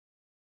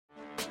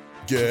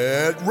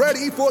Get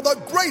ready for the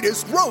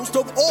greatest roast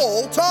of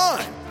all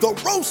time, the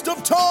Roast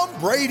of Tom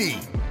Brady,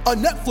 a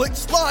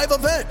Netflix live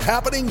event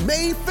happening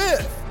May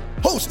 5th.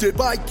 Hosted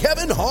by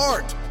Kevin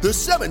Hart, the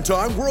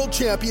 7-time world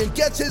champion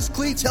gets his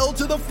cleats held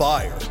to the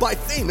fire by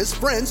famous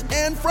friends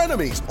and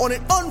frenemies on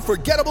an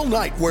unforgettable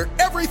night where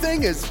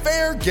everything is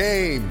fair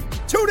game.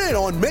 Tune in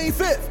on May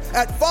 5th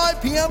at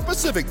 5 p.m.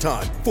 Pacific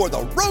time for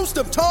the Roast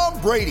of Tom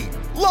Brady,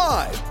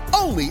 live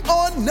only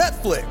on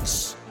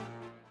Netflix.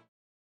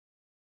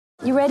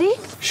 You ready?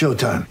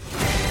 Showtime.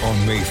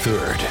 On May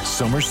 3rd,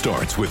 summer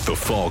starts with The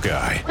Fall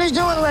Guy. Let's do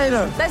it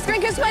later. Let's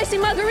drink a spicy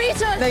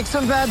margarita. Make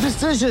some bad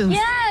decisions.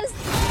 Yes!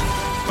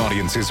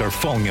 Audiences are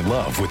falling in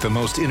love with the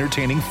most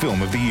entertaining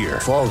film of the year.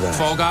 Fall Guy.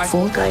 Fall Guy?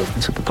 Fall guy.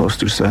 That's what the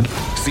poster said.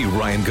 See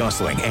Ryan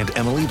Gosling and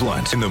Emily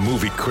Blunt in the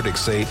movie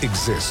critics say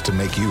exists to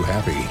make you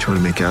happy. Trying to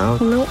make it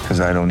out? Nope. Because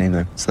I don't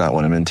either. It's not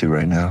what I'm into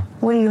right now.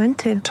 What are you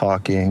into?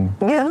 Talking.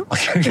 Yeah.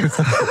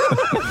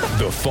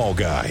 The Fall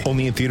Guy.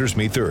 Only in theaters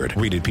May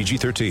 3rd. Rated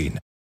PG-13.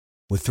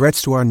 With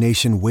threats to our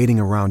nation waiting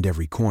around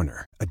every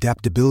corner,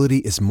 adaptability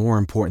is more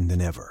important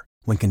than ever.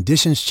 When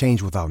conditions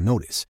change without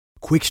notice,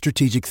 quick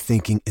strategic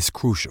thinking is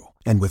crucial.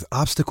 And with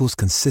obstacles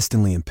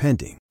consistently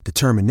impending,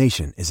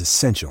 determination is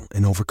essential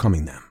in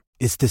overcoming them.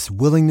 It's this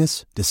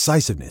willingness,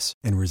 decisiveness,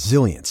 and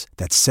resilience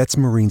that sets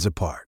Marines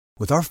apart.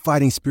 With our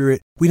fighting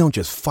spirit, we don't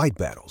just fight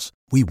battles,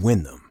 we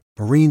win them.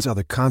 Marines are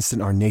the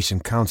constant our nation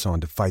counts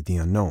on to fight the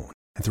unknown.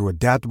 And through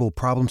adaptable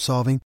problem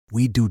solving,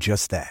 we do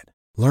just that.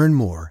 Learn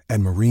more at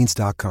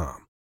marines.com.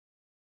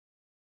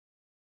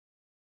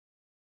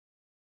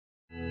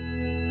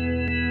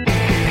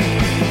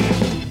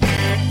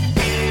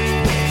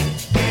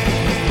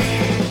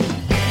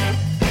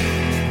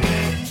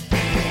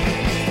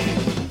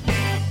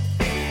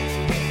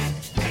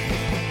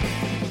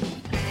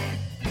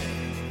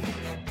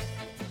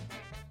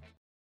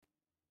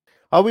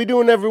 How we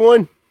doing,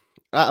 everyone?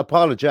 I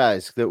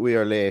apologize that we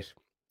are late.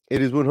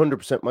 It is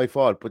 100% my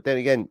fault. But then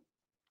again,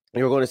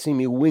 you're going to see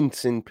me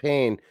wince in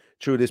pain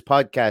through this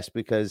podcast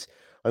because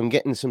I'm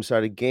getting some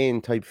sort of gain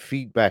type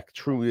feedback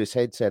through this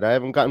headset. I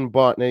haven't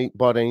bought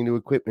any new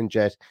equipment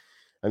yet.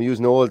 I'm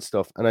using old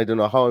stuff, and I don't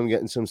know how I'm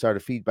getting some sort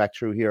of feedback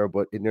through here,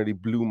 but it nearly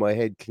blew my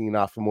head clean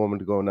off a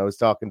moment ago, and I was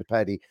talking to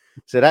Paddy.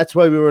 So that's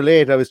why we were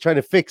late. I was trying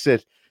to fix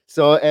it.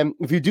 So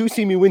if you do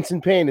see me wince in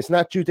pain, it's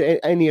not due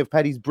to any of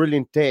Paddy's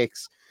brilliant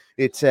takes.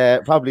 It's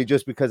probably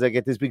just because I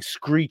get this big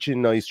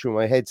screeching noise through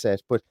my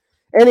headset. But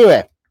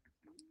anyway,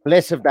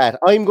 less of that.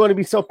 I'm going to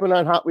be supping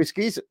on hot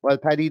whiskies while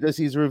Paddy does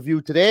his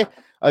review today.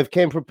 I've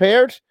came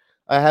prepared.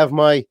 I have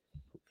my...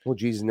 Oh,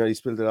 Jesus, nearly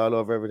spilled it all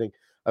over everything.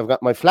 I've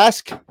got my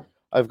flask.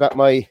 I've got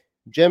my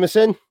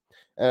Jameson.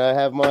 And I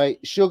have my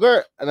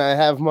sugar. And I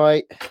have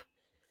my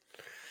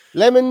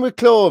lemon with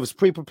cloves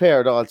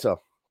pre-prepared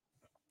also.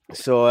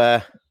 So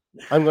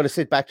I'm going to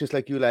sit back just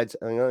like you lads.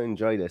 And I'm going to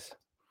enjoy this.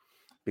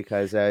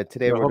 Because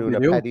today we're doing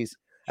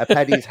a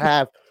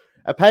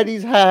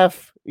Paddy's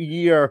half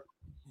year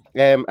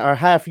our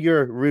half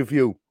year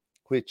review,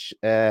 which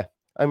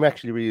I'm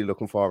actually really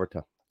looking forward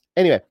to.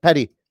 Anyway,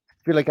 Paddy,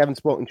 I feel like I haven't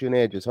spoken to you in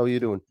ages. How are you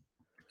doing?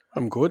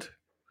 I'm good.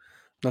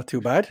 Not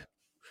too bad.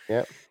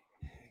 Yeah.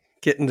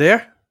 Getting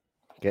there.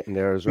 Getting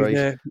there is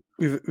right.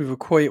 We've a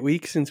quiet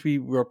week since we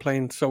were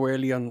playing so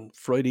early on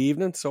Friday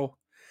evening, so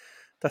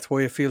that's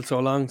why it feels so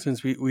long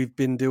since we've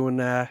been doing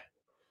a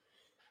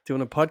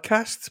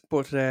podcast.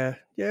 But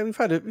yeah, we've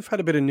had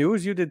a bit of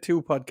news. You did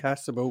 2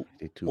 podcasts about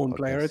one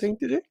player, I think,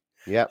 did you?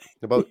 Yeah,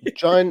 about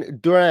John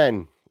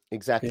Duran.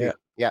 Exactly.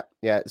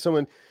 Yeah.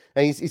 Someone,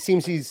 and it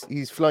seems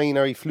he's flying,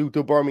 or he flew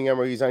to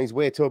Birmingham, or he's on his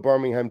way to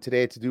Birmingham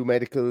today to do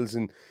medicals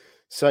and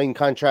sign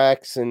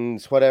contracts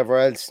and whatever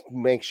else.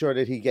 Make sure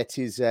that he gets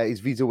his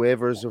visa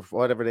waivers or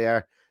whatever they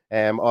are,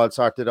 all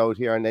sorted out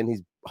here, and then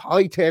he's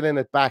hightailing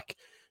it back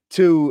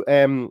to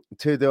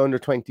the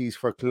under-20s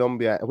for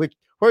Colombia,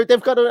 where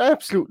they've got an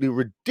absolutely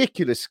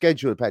ridiculous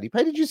schedule, Paddy.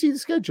 Paddy, did you see the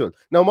schedule?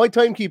 Now, my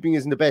timekeeping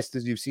isn't the best,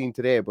 as you've seen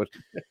today, but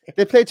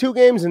they play 2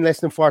 games in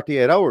less than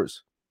 48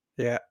 hours.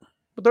 Yeah.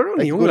 But they're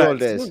only young lads.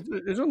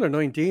 There's under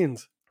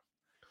 19s.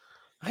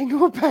 I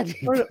know,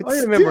 Paddy. I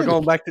remember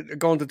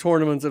going to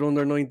tournaments at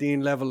under 19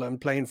 level and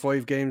playing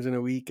 5 games in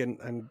a week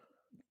and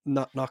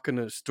not knocking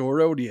a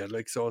store out of you.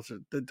 Like, so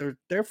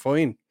they're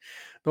fine.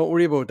 Don't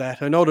worry about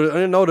that. I know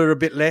they're a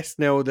bit less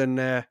now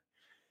than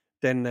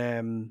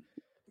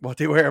what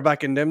they were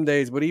back in them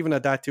days, but even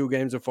at that, 2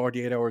 games of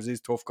 48 hours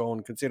is tough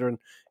going, considering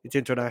it's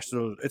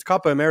international. It's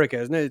Copa America,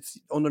 isn't it? It's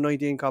under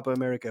 19 Copa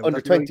America. Under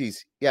 20s,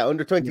 right? Yeah,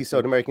 under 20s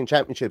South American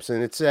Championships,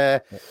 and it's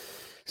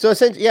so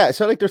essentially, yeah.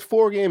 So like, there's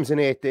 4 games in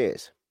 8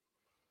 days.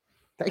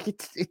 Like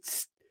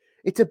it's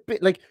a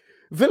bit like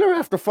Villa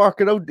after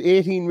forking out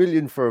 18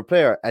 million for a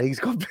player, and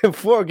he's got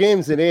 4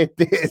 games in 8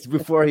 days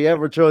before he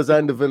ever throws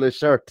on the Villa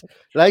shirt.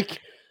 Like,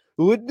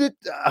 wouldn't it?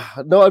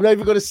 No, I'm not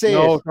even going to say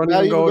it. I'm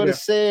not even going to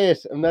say it.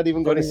 I'm not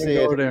even going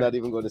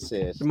to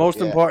say it. The most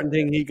important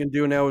thing he can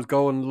do now is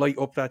go and light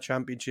up that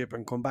championship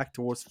and come back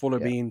to us full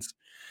of beans.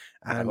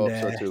 And I hope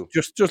so too.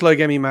 Just like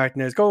Emi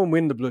Martinez, go and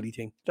win the bloody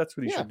thing. That's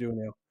what he should do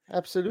now.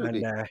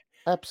 Absolutely. And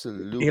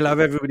Absolutely. he'll have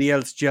everybody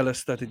else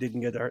jealous that they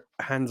didn't get their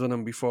hands on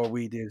him before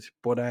we did.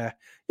 But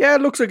yeah,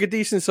 it looks like a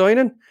decent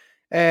signing.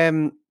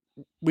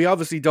 We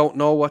obviously don't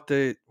know what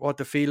the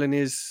feeling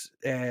is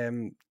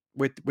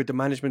with the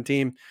management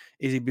team.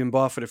 Is he being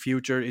bought for the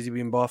future? Is he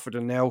being bought for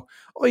the now?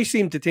 I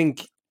seem to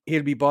think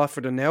he'll be bought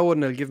for the now,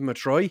 and they'll give him a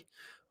try.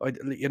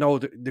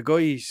 The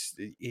guy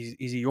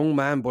he's a young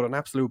man, but an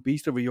absolute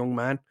beast of a young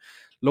man.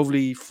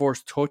 Lovely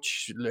first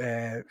touch,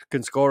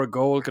 can score a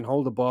goal, can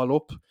hold the ball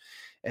up.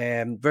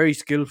 Very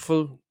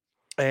skillful.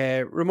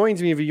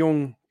 Reminds me of a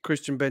young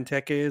Christian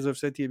Benteke, as I've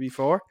said to you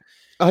before.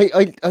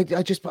 I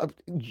just,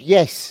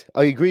 yes,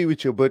 I agree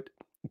with you, but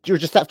you're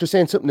just after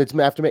saying something that's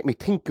after make me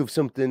think of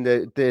something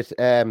that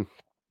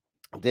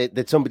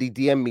somebody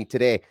DM'd me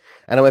today,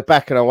 and I went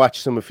back and I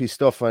watched some of his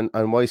stuff on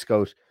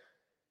Y-Scout,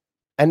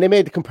 and they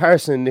made the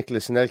comparison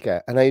Nicholas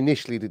Anelka, and I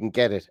initially didn't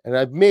get it,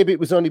 and maybe it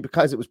was only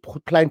because it was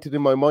planted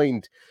in my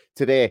mind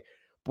today.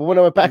 But when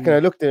I went back and I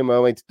looked at him, I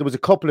went, there was a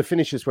couple of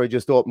finishes where he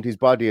just opened his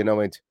body, and I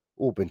went,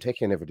 oh,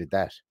 Benteke never did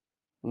that.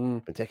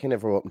 Benteke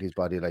never opened his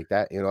body like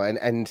that,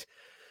 and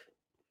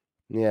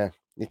yeah,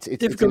 it's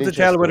difficult to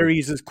tell whether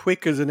he's as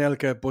quick as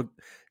Anelka, but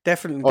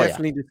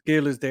definitely the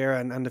skill is there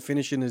and the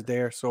finishing is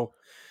there. So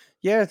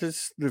yeah,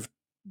 it's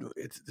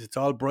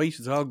all bright,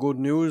 it's all good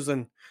news,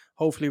 and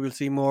hopefully we'll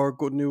see more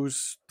good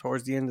news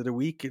towards the end of the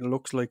week. It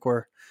looks like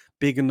we're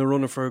big in the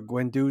runner for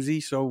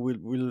Guendouzi, so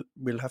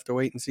we'll have to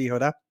wait and see how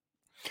that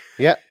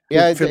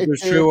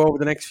filters through over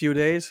the next few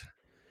days.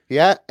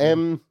 Yeah,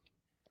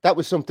 that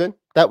was something.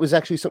 That was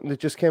actually something that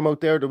just came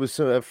out there. There was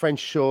a French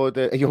show,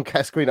 a Young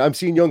Cascarino. I'm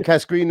seeing Young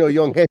Cascarino,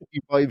 Young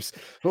Heskey vibes.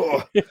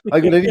 Oh, I'm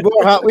going to need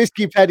more hot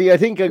whiskey, Paddy. I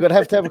think I'm going to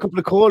have a couple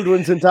of cold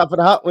ones on top of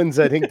the hot ones,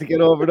 I think, to get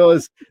over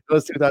those two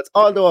thoughts.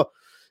 Although,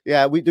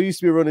 yeah, there used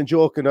to be a running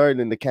joke in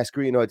Ireland that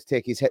Cascarino had to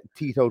take his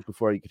teeth out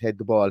before he could head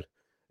the ball.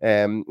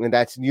 And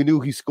you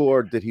knew he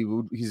scored, that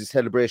his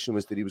celebration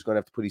was that he was going to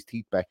have to put his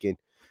teeth back in.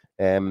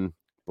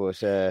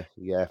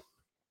 Yeah.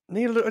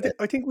 Neil,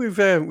 I think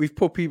we've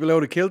put people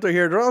out of kilter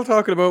here. They're all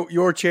talking about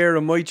your chair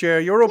and my chair.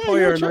 You're up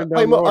higher.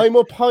 I'm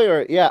up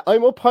higher. Yeah,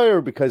 I'm up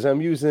higher because I'm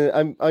using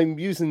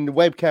the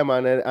webcam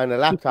on a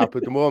laptop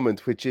at the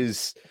moment, which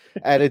is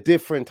at a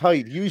different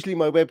height. Usually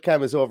my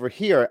webcam is over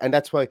here, and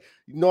that's why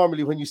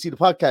normally when you see the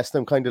podcast,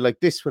 I'm kind of like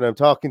this when I'm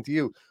talking to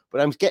you.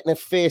 But I'm getting a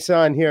face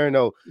on here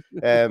now,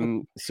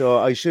 so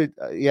I should.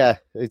 Yeah,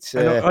 it's.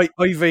 I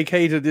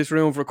vacated this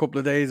room for a couple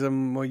of days,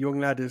 and my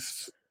young lad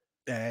is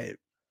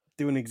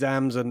doing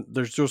exams, and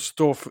there's just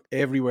stuff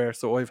everywhere,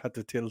 so I've had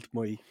to tilt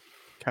my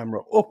camera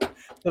up,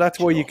 so that's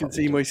why you can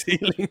see my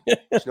ceiling.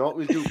 You know what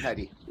we'll do,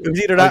 Paddy? It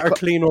was either that or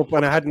clean up,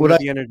 and I hadn't got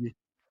the energy.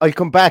 I'll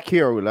come back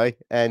here, will I?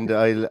 And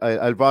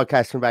I'll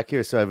broadcast from back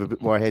here, so I have a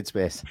bit more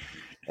headspace.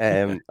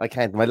 I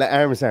can't. My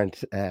arms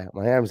aren't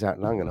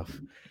long enough.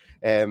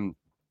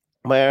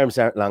 My arms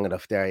aren't long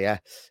enough there. Yeah.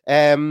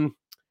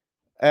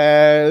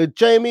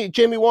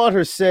 Jamie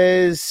Waters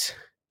says.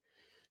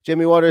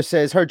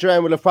 Her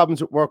Duran will have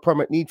problems with work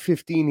permit, need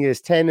 15, he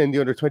has 10, and the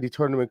under 20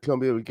 tournament,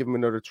 Colombia will give him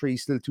another 3,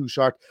 still too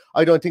short.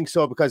 I don't think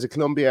so, because of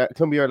Colombia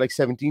are like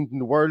 17th in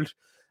the world,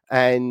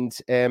 and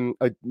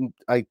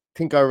I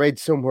think I read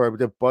somewhere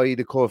that by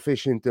the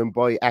coefficient and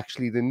by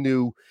actually the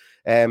new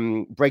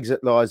Brexit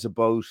laws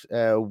about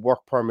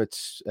work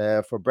permits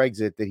for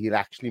Brexit, that he'll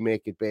actually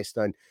make it based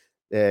on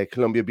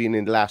Colombia being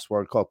in the last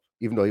World Cup,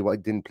 even though he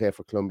didn't play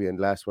for Colombia in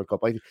the last World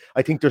Cup.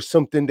 I think there's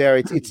something there.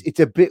 It's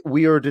a bit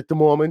weird at the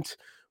moment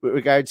with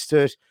regards to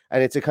it,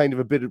 and it's a kind of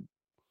a bit of,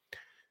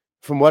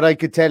 from what I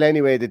could tell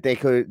anyway, that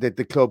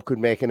the club could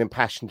make an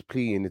impassioned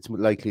plea, and it's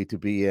likely to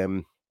be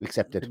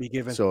accepted. To be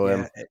given. So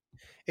yeah.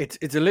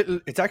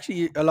 It's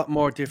actually a lot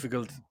more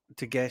difficult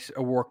to get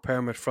a work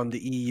permit from the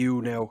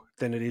EU now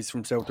than it is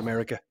from South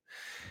America.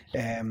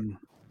 What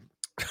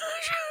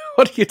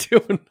are you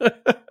doing?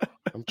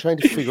 I'm trying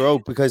to figure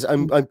out, because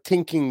I'm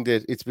thinking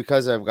that it's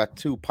because I've got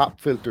 2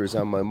 pop filters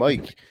on my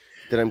mic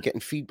that I'm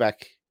getting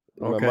feedback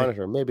on my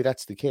monitor. Maybe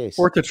that's the case.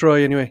 Worth a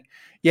try anyway.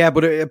 Yeah,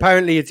 but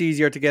apparently it's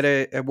easier to get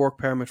a work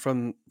permit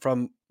from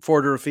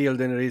further afield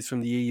than it is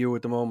from the EU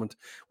at the moment,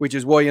 which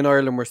is why in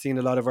Ireland we're seeing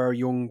a lot of our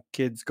young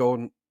kids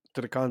going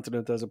to the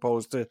continent as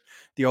opposed to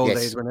the old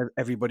days when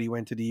everybody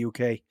went to the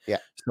UK. Yeah.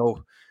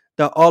 So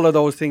all of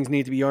those things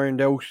need to be ironed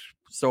out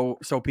so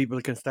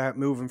people can start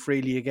moving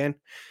freely again.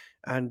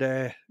 And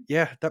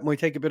that might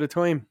take a bit of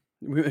time.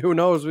 Who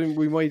knows?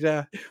 We might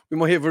have a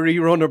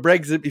rerun of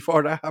Brexit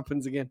before that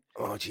happens again.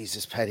 Oh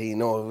Jesus, Paddy!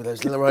 No, there's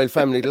the royal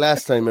family the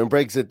last time, and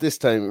Brexit this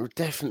time. We're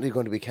definitely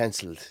going to be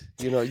cancelled.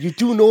 You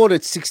do know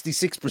that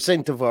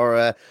 66% of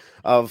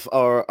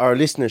our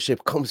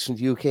listenership comes from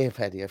the UK,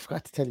 Paddy. I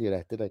forgot to tell you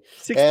that, did I?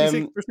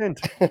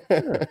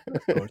 66%.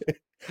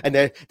 And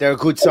they're a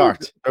good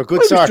sort. They're a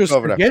good sort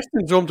over there.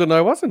 Suggesting something.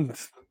 I wasn't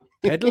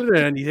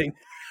peddling anything.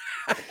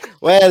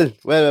 Well,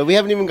 we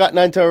haven't even gotten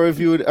onto our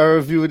review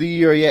of the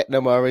year yet, and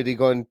I'm already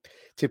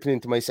tipping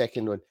into my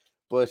second one.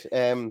 But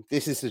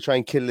this is to try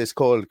and kill this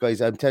cold,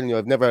 guys. I'm telling you,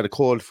 I've never had a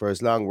cold for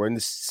as long. We're in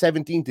the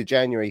 17th of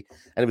January,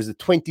 and it was the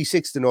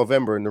 26th of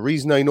November. And the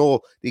reason I know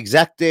the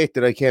exact date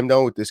that I came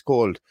down with this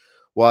cold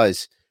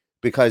was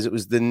because it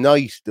was the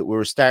night that we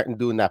were starting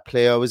doing that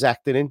play I was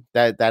acting in,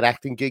 that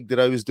acting gig that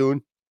I was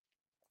doing.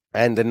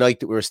 And the night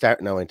that we were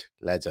starting, I went,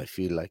 lads, I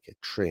feel like a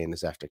train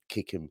is after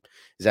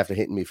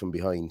hitting me from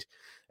behind.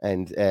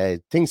 And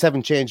things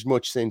haven't changed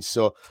much since.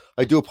 So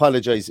I do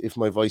apologize if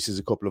my voice is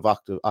a couple of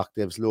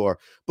octaves lower.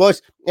 But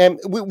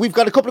we've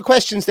got a couple of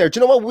questions there. Do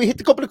you know what? We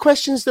hit a couple of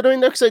questions that are in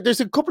there because there's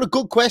a couple of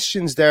good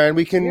questions there. And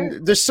we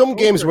can, there's some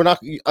games we're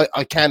not,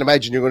 I can't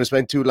imagine you're going to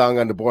spend too long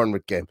on the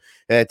Bournemouth game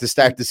to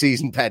start the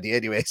season, Paddy,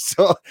 anyway.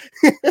 So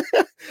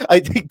I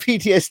think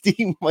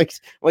PTSD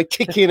might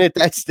kick in at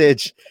that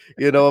stage,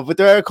 but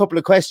there are a couple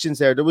of questions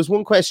there. There was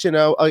one question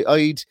I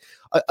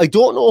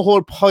don't know a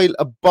whole pile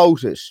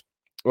about it.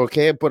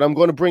 Okay, but I'm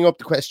going to bring up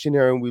the question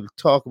here and we'll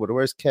talk about it.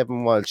 Where's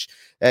Kevin Walsh?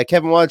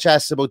 Kevin Walsh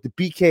asks about the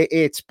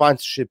BK8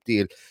 sponsorship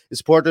deal. The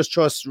Supporters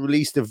Trust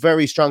released a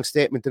very strong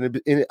statement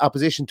in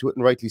opposition to it,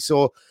 and rightly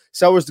so.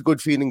 Sours the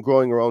good feeling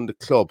growing around the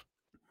club.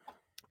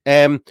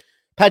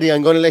 Paddy,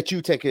 I'm going to let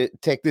you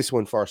take this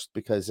one first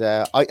because,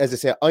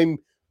 I'm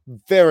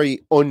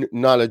very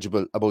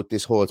unknowledgeable about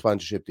this whole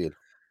sponsorship deal.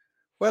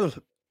 Well,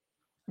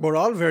 we're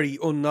all very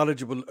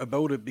unknowledgeable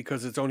about it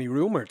because it's only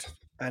rumoured.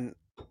 And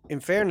in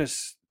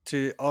fairness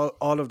to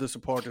all of the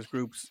supporters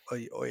groups,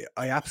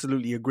 I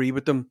absolutely agree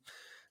with them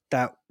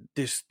that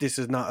this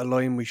is not a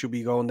line we should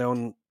be going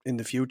down in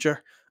the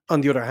future.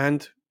 On the other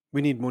hand,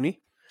 we need money.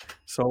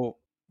 So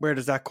where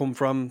does that come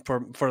from?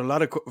 For a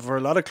lot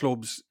of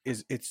clubs,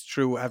 it's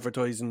through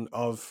advertising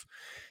of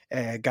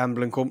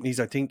gambling companies.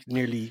 I think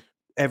nearly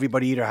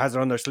everybody either has it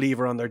on their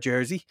sleeve or on their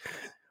jersey.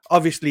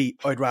 Obviously,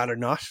 I'd rather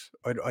not.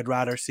 I'd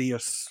rather see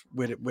us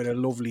with a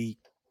lovely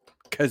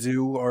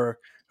kazoo or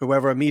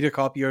whoever, media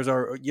copiers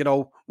or,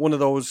 one of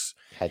those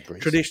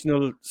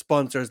traditional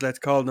sponsors, let's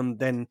call them,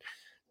 then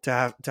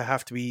to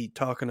have to be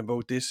talking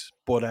about this.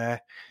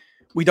 But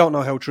we don't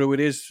know how true it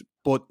is,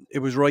 but it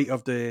was right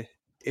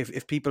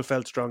if people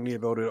felt strongly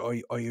about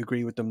it, I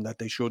agree with them that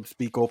they should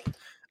speak up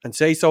and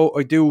say so.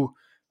 I do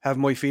have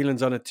my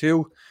feelings on it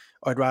too.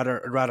 I'd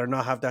rather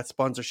not have that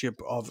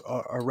sponsorship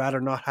or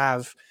rather not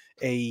have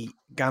a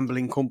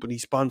gambling company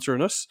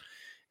sponsoring us.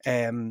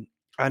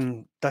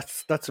 And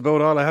that's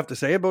about all I have to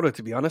say about it,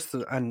 to be honest.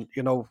 And,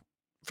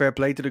 fair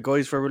play to the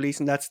guys for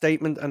releasing that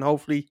statement, and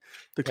hopefully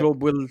the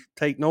club will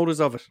take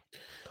notice of it.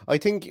 I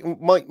think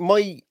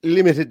my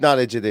limited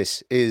knowledge of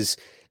this is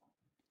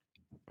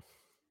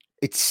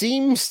it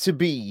seems to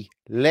be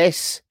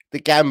less the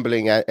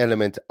gambling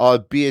element,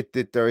 albeit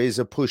that there is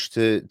a push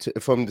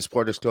from the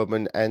Supporters Club,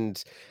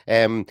 and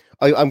I'm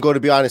going to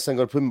be honest. I'm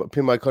going to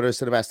pin my colours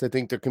to the mast. I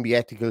think there can be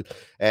ethical,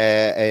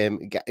 there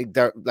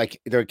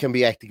can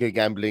be ethical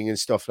gambling and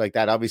stuff like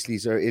that. Obviously,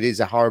 it is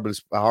a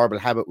horrible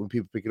habit when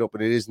people pick it up,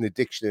 and it is an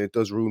addiction, and it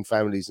does ruin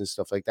families and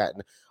stuff like that.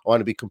 And I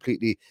want to be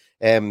completely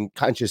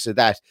conscious of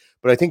that.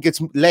 But I think it's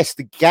less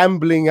the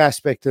gambling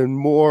aspect and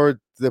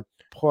more the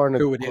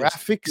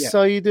pornographic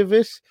side of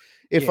it.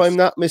 If I'm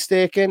not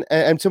mistaken,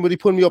 and somebody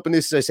put me up in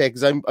this, as I say,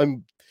 because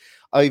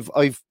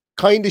I've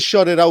kind of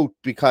shut it out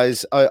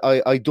because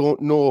I don't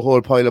know a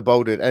whole pile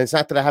about it, and it's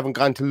not that I haven't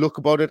gone to look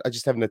about it. I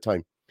just haven't had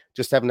time.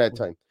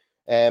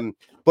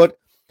 But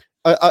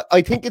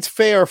I think it's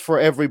fair for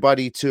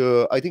everybody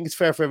to. I think it's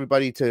fair for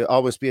everybody to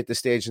always be at the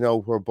stage now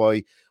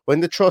whereby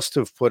when the trust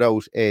have put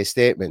out a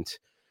statement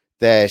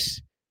that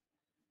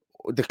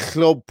the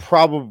club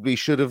probably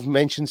should have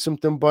mentioned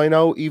something by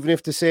now, even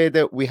if to say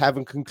that we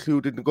haven't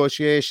concluded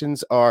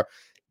negotiations or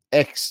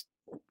X,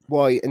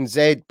 Y, and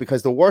Z,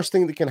 because the worst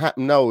thing that can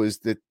happen now is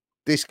that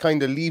this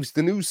kind of leaves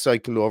the news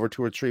cycle over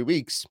 2 or 3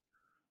 weeks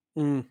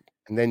and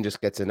then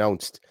just gets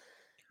announced.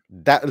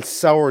 That'll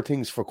sour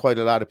things for quite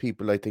a lot of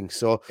people, I think.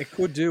 So it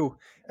could do.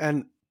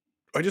 And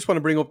I just want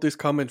to bring up this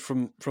comment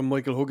from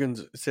Michael Huggins.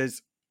 It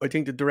says, I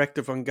think the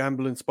directive on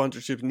gambling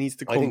sponsorship needs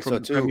to come from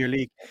the Premier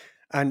League.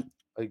 And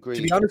I agree.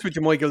 To be honest with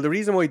you, Michael, the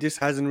reason why this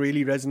hasn't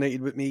really resonated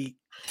with me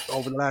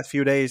over the last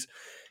few days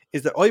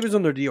is that I was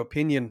under the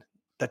opinion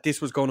that this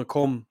was going to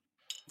come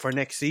for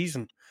next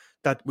season,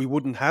 that we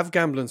wouldn't have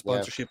gambling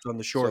sponsorships on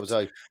the shorts.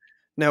 So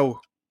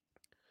now,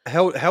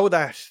 how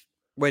that,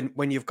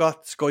 when you've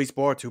got Sky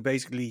Sports, who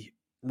basically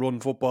run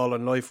football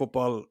and live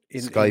football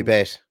in Sky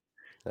Bet,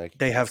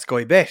 they have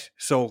Sky Bet.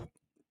 So,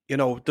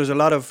 there's a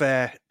lot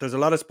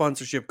of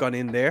sponsorship gone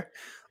in there.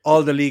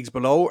 All the leagues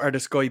below are the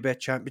Sky Bet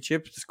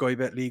Championship, the Sky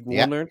Bet League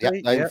One, aren't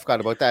they? I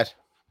forgot about that.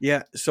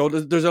 Yeah, so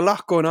there's a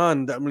lot going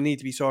on that will need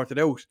to be sorted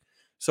out.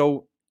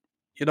 So,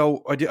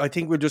 I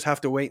think we'll just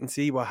have to wait and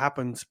see what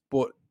happens.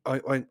 But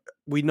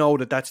we know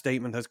that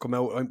statement has come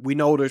out. We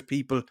know there's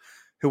people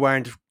who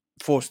aren't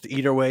fussed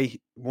either way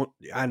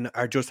and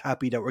are just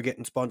happy that we're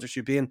getting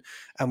sponsorship in.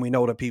 And we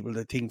know that people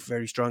that think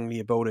very strongly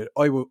about it.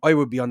 I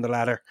would be on the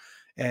latter.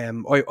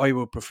 I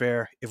would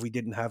prefer if we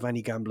didn't have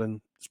any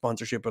gambling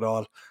sponsorship at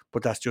all,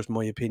 but that's just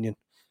my opinion.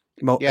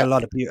 A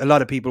lot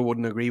of people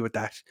wouldn't agree with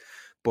that,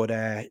 But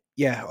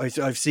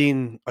I've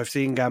seen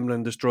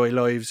gambling destroy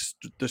lives,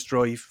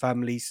 destroy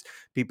families.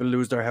 People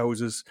lose their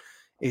houses.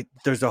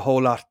 There's a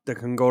whole lot that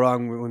can go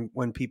wrong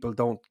when people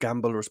don't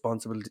gamble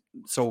responsibly.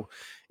 So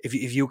if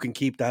you can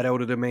keep that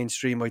out of the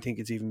mainstream, I think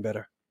it's even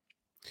better.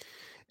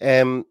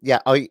 I'm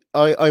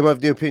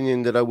of the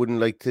opinion that I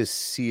wouldn't like to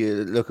see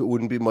it. Look, it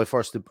wouldn't be my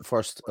first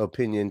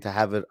opinion to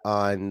have it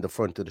on the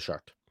front of the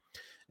shirt.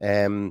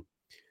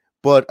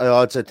 But I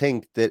also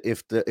think that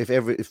if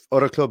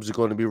other clubs are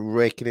going to be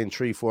raking in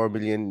 3-4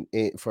 million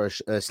for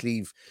a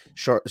sleeve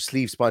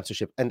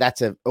sponsorship, and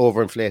that's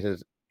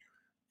overinflated.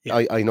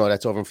 Yeah. I know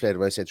that's overinflated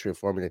when I said 3 or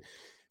 4 million.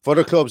 If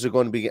other clubs are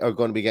going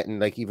to be getting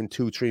like even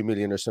 2-3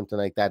 million or something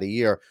like that a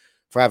year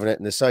for having it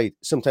in the side,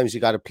 sometimes you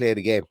got to play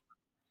the game.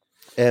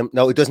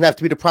 Now it doesn't have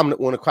to be the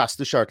prominent one across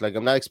the shirt. Like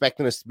I'm not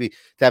expecting us to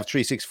have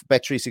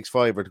Bet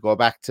 365 or to go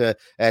back to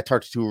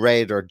 32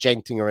 Red or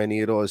Genting or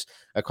any of those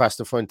across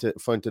the front of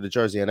the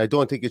jersey. And I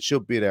don't think it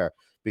should be there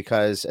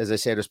because, as I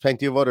said, there's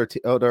plenty of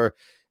other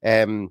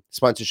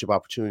sponsorship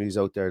opportunities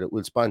out there that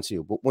will sponsor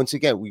you. But once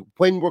again,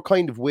 when we're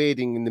kind of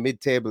waiting in the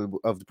mid-table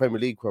of the Premier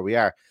League where we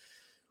are,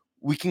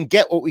 we can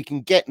get what we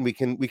can get and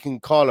we can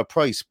call a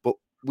price, but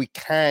we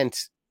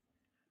can't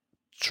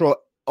throw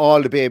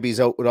all the babies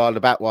out with all the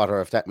bathwater,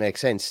 if that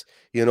makes sense,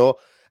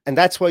 and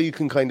that's why you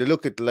can kind of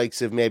look at the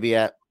likes of maybe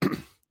at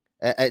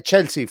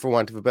Chelsea, for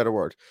want of a better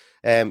word,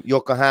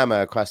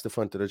 Yokohama across the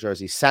front of the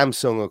jersey,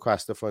 Samsung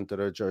across the front of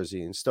their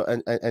jersey, and stuff,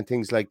 and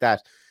things like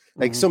that.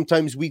 Like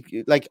sometimes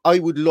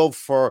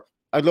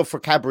I'd love for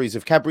Cadbury's.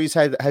 If Cadbury's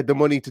had the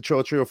money to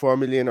throw 3 or 4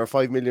 million or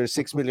 5 million or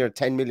 6 million or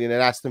 10 million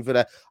at Aston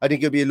Villa, I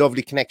think it'd be a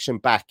lovely connection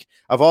back.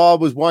 I've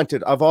always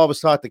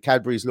thought the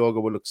Cadbury's logo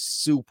would look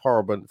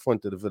superb on the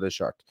front of the Villa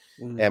shirt,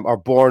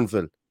 or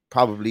Bourneville,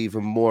 probably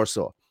even more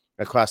so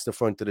across the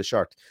front of the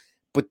shirt.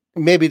 But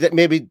maybe they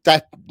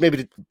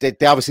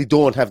obviously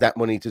don't have that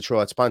money to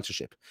throw at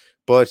sponsorship.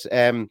 But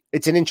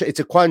it's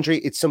a quandary.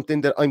 It's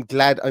something that I'm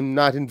glad I'm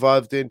not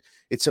involved in.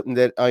 It's something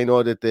that I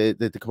know that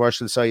the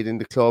commercial side in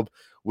the club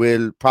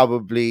will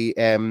probably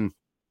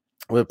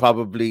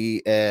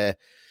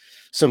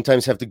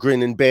sometimes have to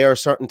grin and bear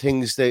certain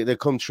things that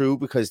come through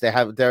because they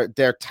have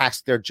their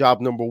task, their job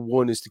number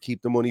one is to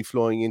keep the money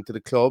flowing into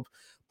the club.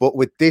 But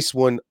with this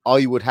one,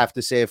 I would have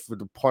to say, for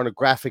the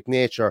pornographic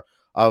nature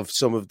of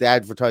some of the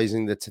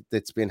advertising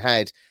that's been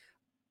had,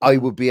 I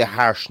would be a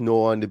harsh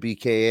no on the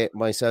BK8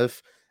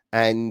 myself.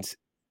 And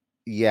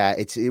yeah,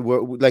 it's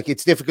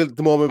difficult at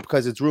the moment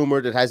because it's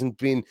rumored, it hasn't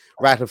been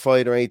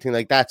ratified or anything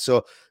like that.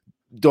 So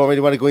don't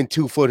really want to go in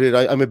two-footed.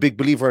 I'm a big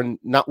believer in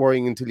not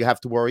worrying until you have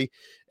to worry.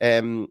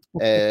 I'm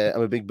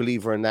a big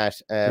believer in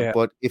that.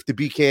 But if the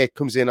BK8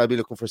 comes in, I'll be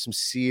looking for some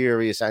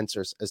serious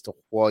answers as to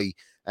why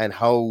and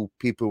how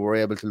people were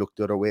able to look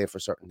the other way for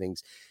certain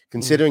things.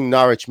 Considering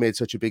Norwich made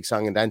such a big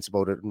song and dance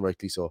about it, and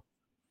rightly so.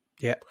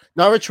 Yeah,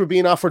 Norwich were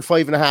being offered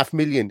 5.5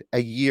 million a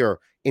year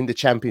in the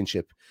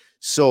Championship.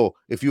 So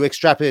if you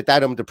extrapolate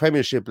that on the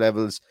Premiership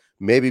levels,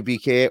 maybe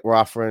BK8 were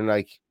offering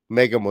like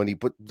mega money,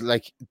 but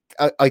like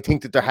I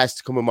think that there has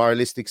to come a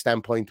moralistic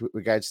standpoint with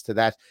regards to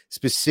that,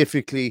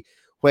 specifically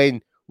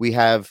when we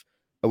have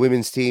a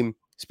women's team,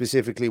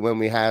 specifically when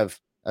we have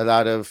a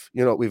lot of,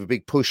 we have a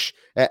big push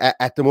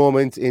at the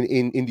moment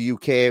in the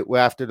UK,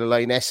 where after the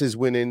Lionesses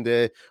winning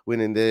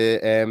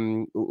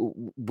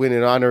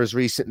honours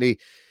recently,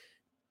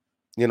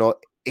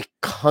 it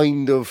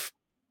kind of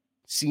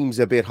seems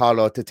a bit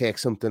hollow to take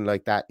something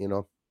like that,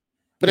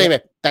 But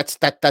anyway,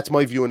 that's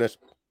my view on it,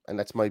 and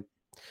that's my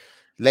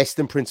less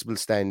than principled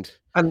stand.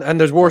 And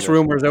there's worse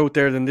rumors out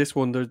there than this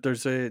one.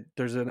 There's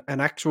an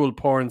actual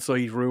porn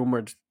site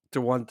rumored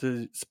to want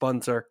to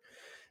sponsor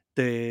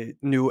the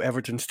new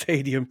Everton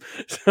stadium.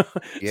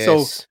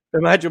 So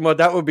imagine what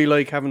that would be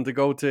like, having to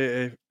go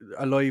to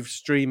a live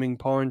streaming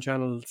porn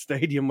channel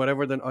stadium,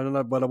 whatever. Then I don't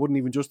know, but I wouldn't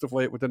even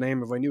justify it with the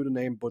name if I knew the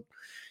name. But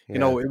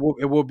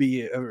it would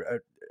be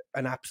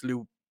an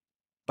absolute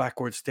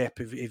backward step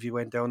if you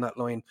went down that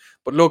line.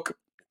 But look,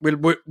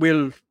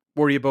 we'll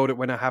worry about it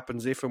when it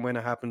happens, if and when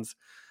it happens,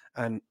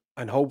 and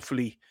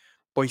hopefully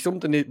by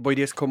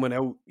this coming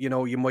out,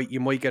 you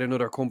might get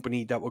another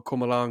company that will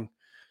come along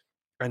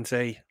and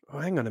say, oh,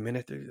 hang on a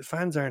minute, the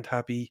fans aren't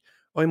happy,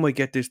 I might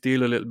get this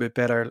deal a little bit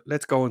better,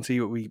 let's go and see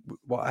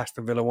what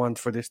Aston Villa want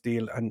for this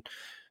deal, and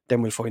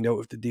then we'll find out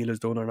if the deal is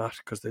done or not,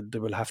 because they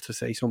will have to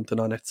say something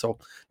on it. So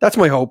that's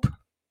my hope.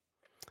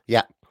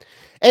 Yeah.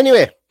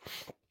 Anyway,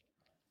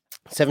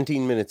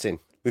 17 minutes in.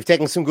 We've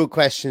taken some good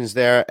questions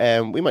there.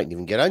 We might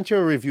even get onto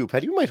your review,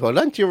 Paddy. We might hold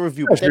on to your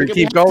review. But then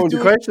keep going to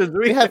questions.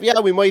 We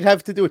might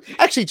have to do it.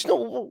 Actually,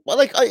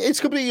 it's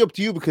completely up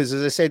to you, because,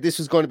 as I said, this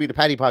was going to be the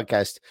Paddy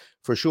podcast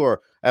for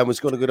sure, and was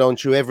going to go down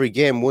through every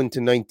game 1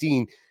 to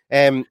 19.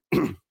 Do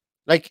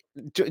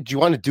you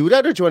want to do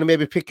that, or do you want to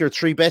maybe pick your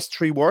 3 best,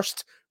 3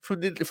 worst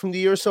from the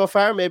year so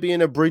far? Maybe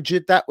in a bridge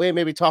it that way.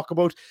 Maybe talk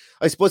about,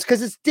 I suppose,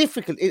 because it's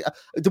difficult.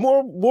 The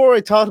more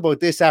I thought about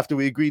this after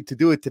we agreed to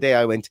do it today,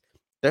 I went,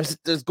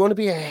 There's going to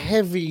be a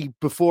heavy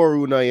before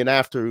Unai and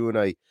after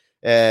Unai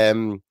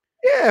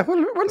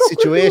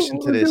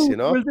situation to this,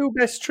 We'll do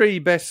best 3,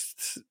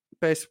 best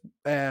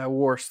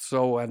worst.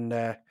 So,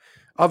 and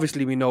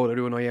obviously we know that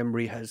Unai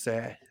Emery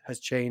has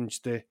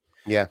changed the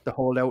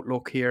whole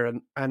outlook here,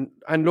 and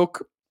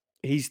look,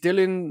 he's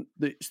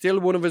still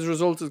one of his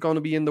results is going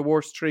to be in the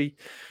worst three.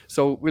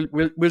 So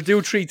we'll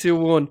do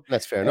 3-2-1.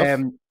 That's fair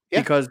enough.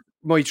 Because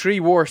my three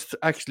worst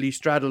actually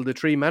straddle the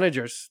three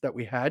managers that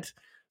we had.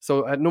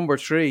 So at number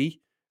 3,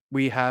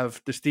 we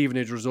have the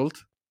Stevenage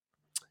result.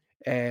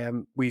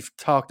 We've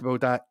talked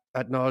about that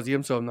ad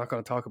nauseum, so I'm not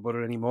going to talk about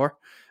it anymore.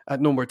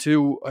 At number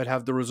 2, I'd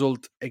have the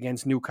result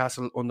against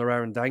Newcastle under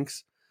Aaron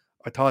Danks.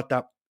 I thought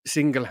that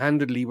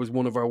single-handedly was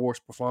one of our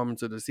worst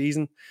performances of the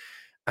season.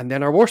 And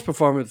then our worst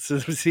performance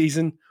of the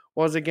season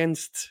was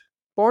against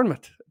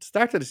Bournemouth at the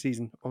start of the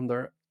season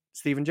under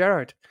Steven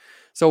Gerrard.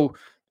 So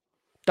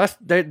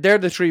they're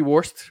the 3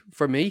 worst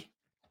for me.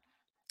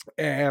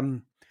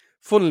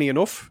 Funnily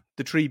enough,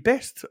 the 3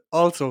 best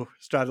also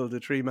straddle the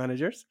 3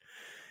 managers.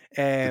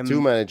 The 2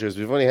 managers.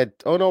 We've only had...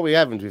 Oh, no, we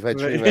haven't. We've had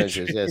 3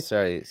 managers. Yes,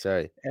 sorry.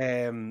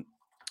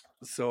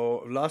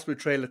 So I've lost my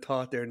trail of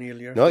thought there,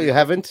 Neil. No, you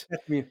haven't.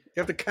 You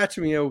have to catch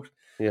me out.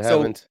 You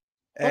haven't.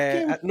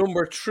 At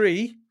number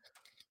 3,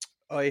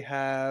 I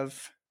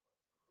have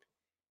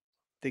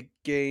the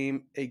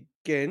game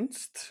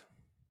against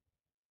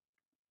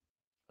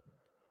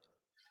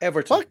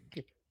Everton. What?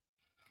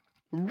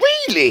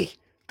 Really?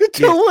 The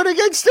 2-1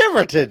 against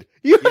Everton?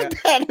 You had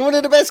that in one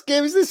of the best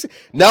games this...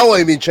 Now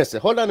I'm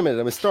interested. Hold on a minute.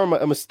 I'm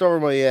going to store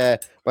my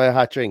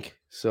hot drink.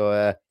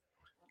 So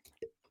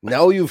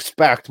now you've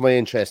sparked my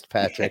interest,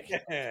 Patrick.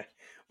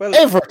 Well,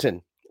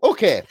 Everton.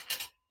 Okay.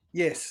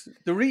 Yes.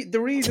 The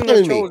reason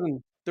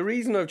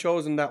I've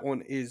chosen that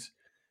one is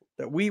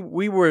that we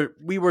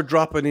were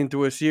dropping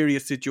into a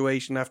serious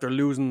situation after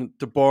losing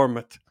to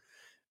Bournemouth,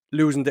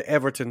 losing to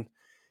Everton.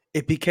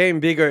 It became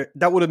bigger.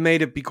 That would have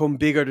made it become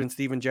bigger than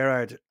Steven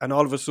Gerrard. And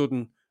all of a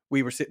sudden,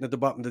 we were sitting at the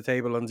bottom of the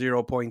table on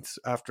 0 points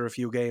after a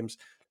few games.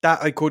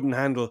 That I couldn't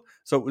handle.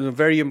 So it was a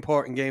very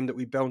important game that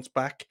we bounced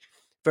back.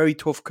 Very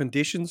tough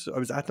conditions. I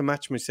was at the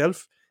match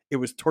myself. It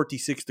was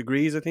 36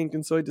 degrees, I think,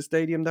 inside the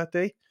stadium that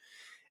day.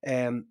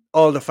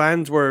 All the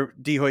fans were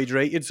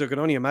dehydrated, so I can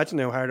only imagine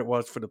how hard it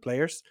was for the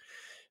players.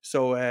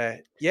 So,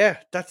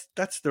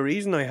 that's the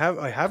reason I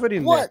have it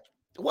in there.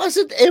 Was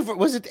it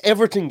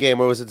Everton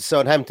game or was it the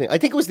Southampton? I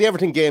think it was the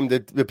Everton game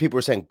that people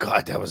were saying,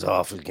 God, that was an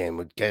awful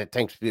game.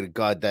 Thanks be to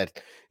God that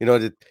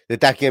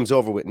that game's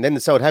over with. And then the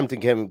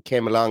Southampton game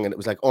came along and it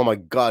was like, oh my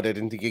God, I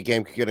didn't think a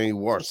game could get any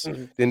worse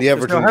than the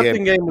Everton game. The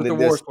Southampton game was the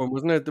worst one,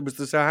 wasn't it? There was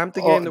the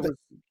Southampton game that was...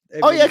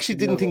 I actually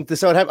didn't think the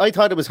Southampton... I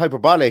thought it was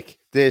hyperbolic.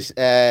 They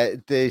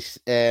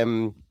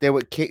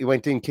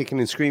went in kicking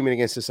and screaming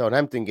against the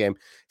Southampton game.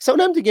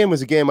 Southampton game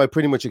was a game I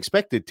pretty much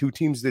expected. 2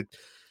 teams with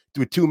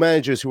 2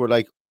 managers who were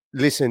like,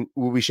 listen,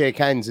 will we shake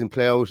hands and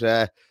play out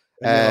an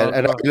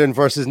Ireland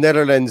versus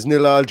Netherlands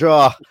 0-0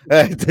 draw?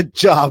 The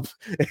job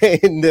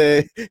in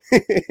the,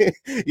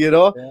 you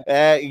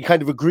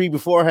kind of agree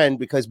beforehand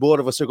because both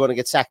of us are going to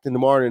get sacked in the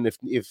morning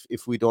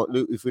if we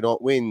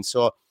don't win.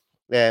 So,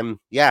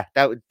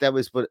 that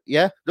was. But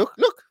yeah, look,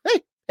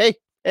 hey,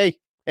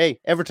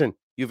 Everton,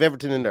 you've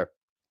Everton in there.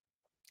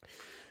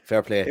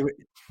 Fair play.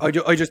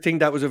 I just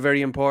think that was a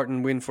very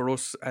important win for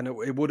us, and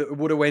it would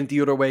have went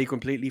the other way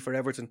completely for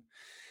Everton.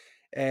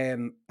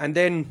 And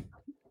then,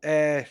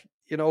 I'm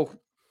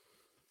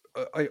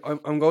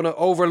going to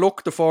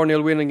overlook the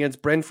 4-0 win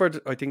against Brentford.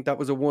 I think that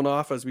was a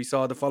one-off, as we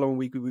saw the following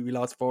week. We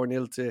lost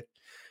 4-0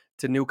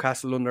 to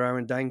Newcastle under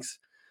Aaron Danks.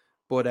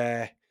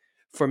 But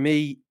for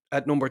me,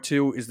 at number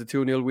 2 is the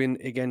 2-0 win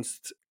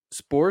against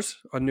Spurs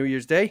on New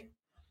Year's Day.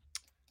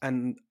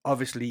 And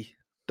obviously,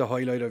 the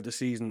highlight of the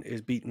season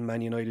is beating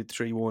Man United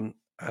 3-1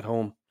 at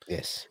home.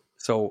 Yes.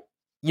 So...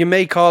 you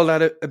may call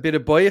that a bit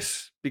of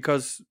bias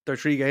because there are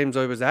 3 games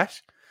I was at.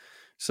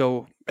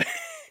 So,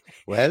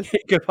 well,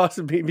 it could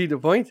possibly be the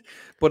point.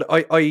 But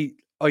I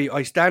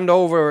stand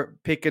over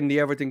picking the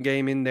Everton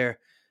game in there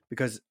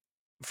because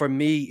for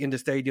me in the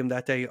stadium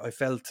that day, I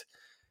felt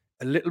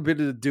a little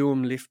bit of the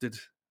doom lifted.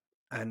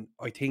 And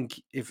I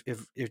think if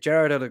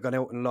Gerrard had gone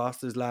out and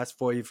lost his last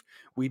 5,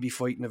 we'd be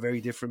fighting a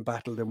very different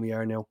battle than we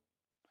are now.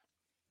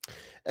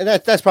 And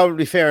that's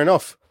probably fair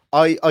enough.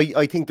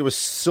 I think there was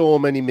so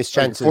many missed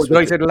chances. Did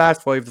I say the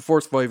last 5? The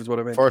first 5 is what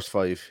I meant. First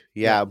 5,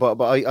 yeah.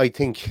 But I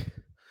think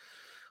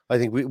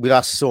we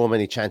lost so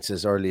many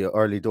chances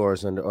early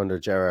doors under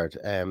Gerrard.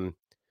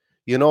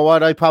 You know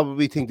what? I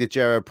probably think that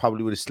Gerrard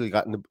probably would have still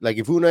gotten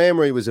if Unai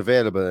Emery was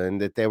available and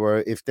that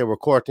if they were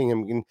courting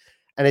him,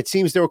 and it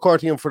seems they were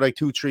courting him for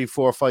 2, 3,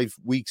 4, 5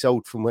 weeks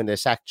out from when they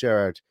sacked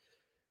Gerrard.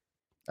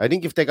 I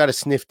think if they got a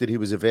sniff that he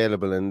was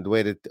available and the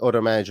way that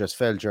other managers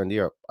fell during the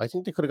year, I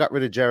think they could have got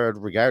rid of Gerrard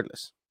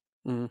regardless.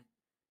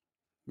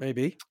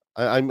 Maybe.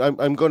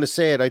 I'm going to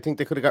say it. I think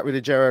they could have got rid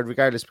of Gerrard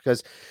regardless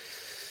because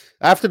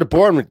after the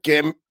Bournemouth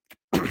game,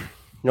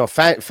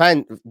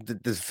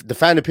 the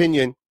fan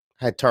opinion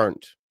had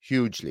turned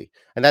hugely,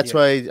 and that's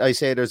why I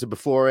say there's a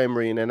before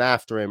Emery and an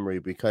after Emery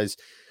because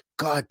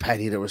God,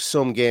 Paddy, there were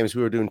some games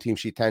we were doing team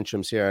sheet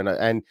tantrums here,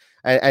 and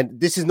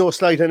this is no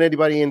slight on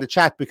anybody in the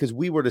chat, because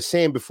we were the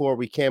same before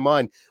we came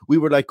on. We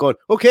were like going,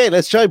 okay,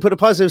 let's try and put a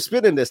positive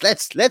spin in this.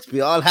 Let's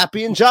be all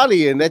happy and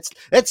jolly, and let's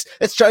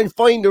try and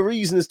find a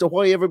reason as to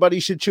why everybody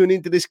should tune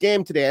into this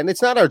game today. And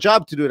it's not our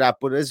job to do that,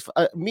 but as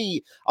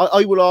me,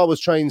 I will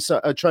always try and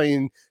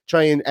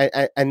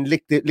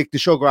lick the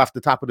sugar off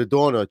the top of the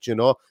donut. You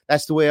know,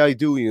 that's the way I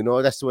do. You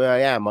know, that's the way I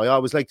am. I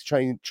always like to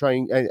try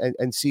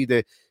and see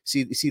the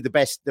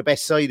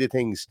best side of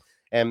things,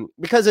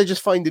 because I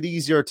just find it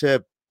easier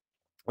to,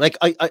 like,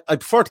 I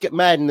prefer to get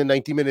mad in the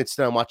 90 minutes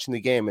that I'm watching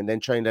the game and then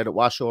try and let it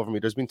wash over me.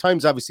 There's been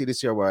times, obviously,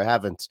 this year where I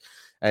haven't,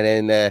 and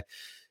then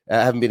I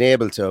haven't been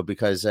able to,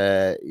 because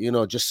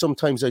just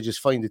sometimes I just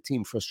find the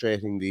team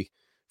frustrating.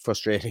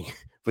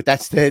 But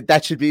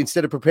that should be,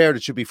 instead of prepared,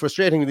 it should be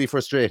frustratingly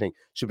frustrating.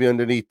 Should be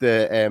underneath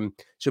the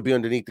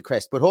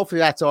crest. But hopefully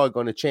that's all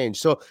going to change.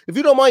 So if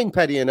you don't mind,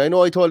 Paddy, and I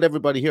know I told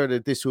everybody here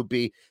that this would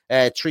be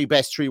 3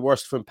 best, 3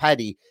 worst from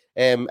Paddy,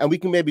 and we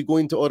can maybe go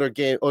into other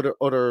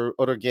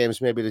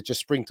games maybe that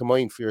just spring to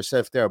mind for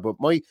yourself there. But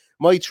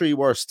my 3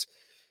 worst,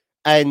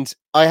 and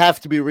I have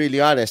to be really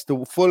honest,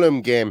 the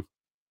Fulham game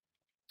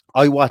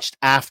I watched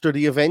after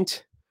the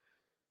event,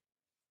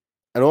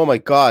 and oh my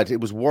God, it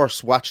was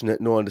worse watching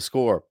it knowing the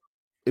score.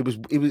 It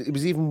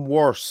was even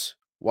worse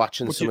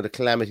watching some of the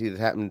calamity that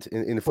happened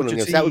in the Fulham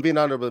games. That would be an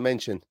honourable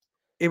mention.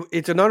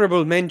 It's an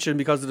honourable mention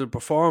because of the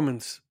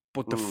performance,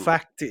 but the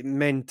fact it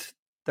meant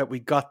that we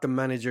got the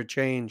manager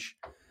change,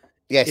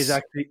 is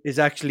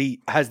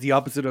actually has the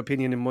opposite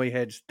opinion in my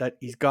head, that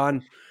he's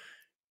gone.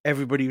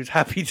 Everybody was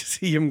happy to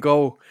see him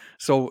go.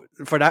 So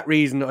for that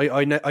reason,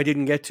 I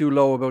didn't get too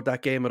low about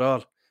that game at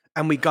all.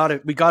 And we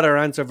got our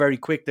answer very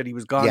quick that he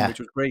was gone, which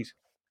was great.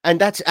 And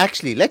that's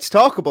actually, let's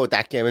talk about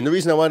that game. And the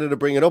reason I wanted to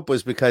bring it up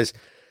was because,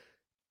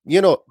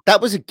 that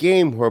was a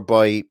game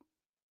whereby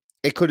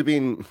we could have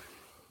been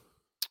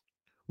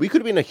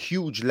a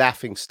huge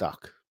laughing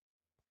stock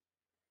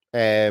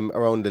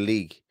around the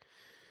league.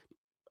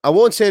 I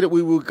won't say that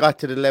we would got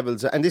to the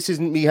levels, and this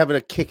isn't me having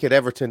a kick at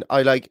Everton.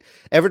 I like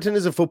Everton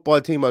as a football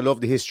team. I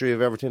love the history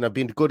of Everton. I've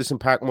been to Goodison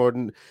Park more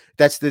than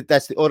that's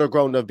the other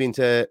ground I've been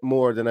to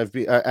more than I've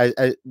been.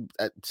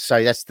 That's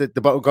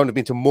the ground I've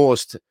been to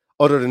most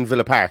other than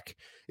Villa Park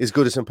is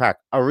Goodison Park.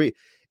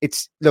 It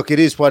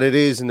is what it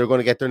is, and they're going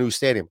to get their new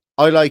stadium.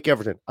 I like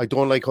Everton. I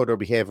don't like how they're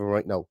behaving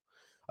right now.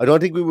 I don't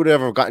think we would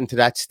have ever gotten to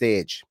that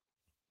stage.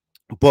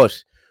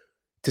 But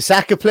to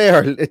sack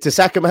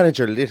a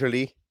manager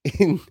literally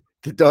in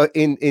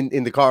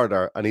the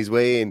corridor on his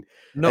way in,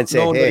 and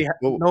say,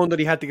 knowing that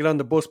he had to get on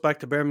the bus back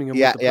to Birmingham.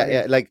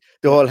 Yeah. Like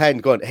the whole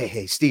hand going,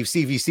 hey, Stevie,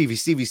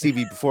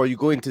 before you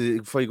go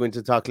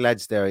into talk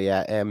lads there,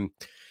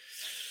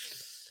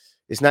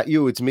 it's not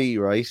you, it's me,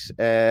 right?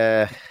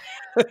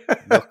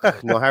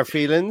 Look, no hard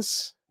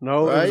feelings.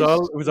 No, right?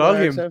 it was all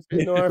him.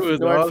 No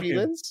hard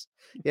feelings.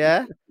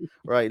 Yeah.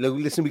 Right. Look,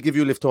 listen, we give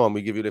you a lift home.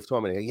 And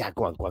yeah,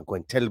 go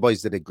on. Tell the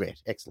boys that they're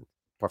great. Excellent.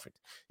 Perfect.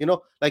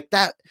 Like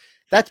that.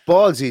 That's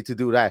ballsy to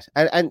do that.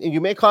 And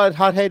you may call it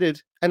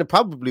hot-headed, and it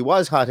probably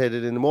was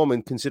hot-headed in the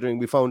moment, considering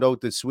we found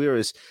out that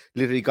Suarez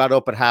literally got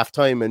up at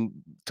halftime and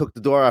took the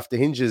door off the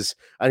hinges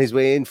on his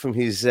way in from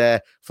his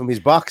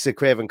box at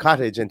Craven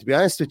Cottage. And to be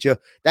honest with you,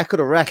 that could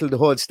have rattled the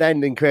whole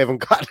stand in Craven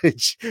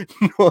Cottage,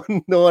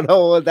 knowing how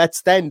old that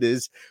stand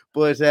is.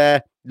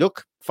 But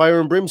look, fire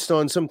and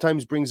brimstone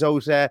sometimes brings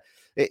out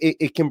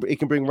it can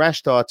bring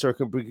rash thoughts, or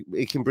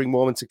it can bring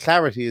moments of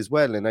clarity as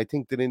well. And I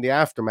think that in the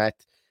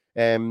aftermath,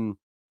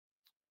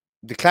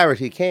 the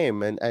clarity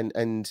came,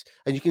 and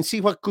you can see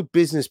what good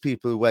business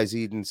people Wes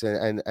Edens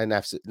and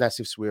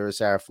Nassif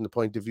Suarez are, from the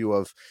point of view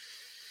of,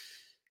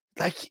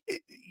 like,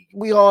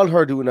 we all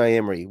heard Unai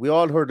Emery. We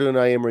all heard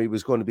Unai Emery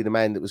was going to be the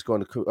man that was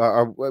going to,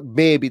 or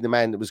maybe the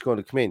man that was going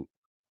to come in.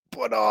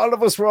 But all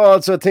of us were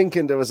also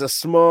thinking there was a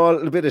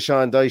small bit of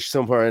Sean Dyche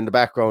somewhere in the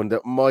background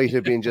that might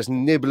have been just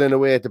nibbling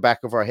away at the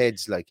back of our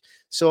heads. Like,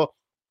 so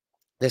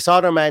they saw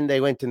their man,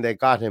 they went and they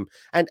got him.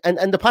 And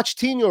the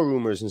Pochettino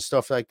rumors and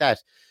stuff like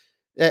that,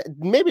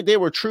 maybe they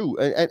were true.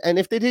 And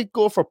if they did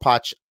go for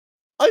Poch,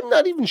 I'm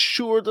not even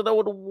sure that I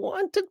would have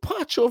wanted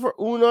Poch over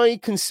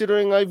Unai,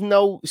 considering I've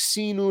now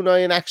seen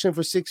Unai in action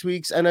for 6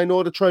 weeks. And I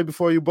know the try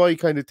before you buy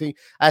kind of thing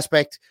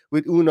aspect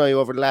with Unai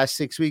over the last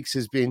 6 weeks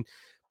has been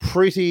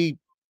pretty...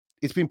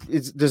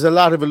 There's a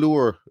lot of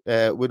allure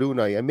with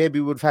Unai, and maybe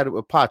we would have had it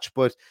with Poch,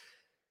 but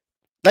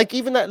like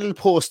even that little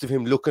post of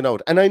him looking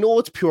out, and I know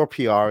it's pure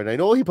PR, and I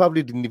know he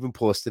probably didn't even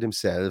post it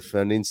himself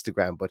on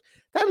Instagram, but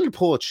that little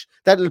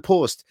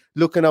post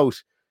looking out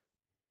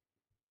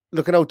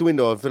the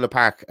window of Villa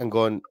Park and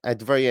going at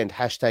the very end,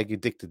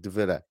 #addicted to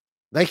Villa.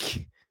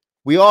 Like,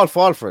 we all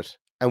fall for it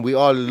and we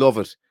all love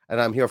it, and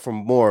I'm here for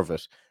more of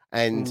it.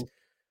 And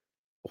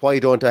why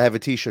don't I have a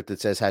t-shirt that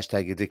says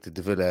 #addicted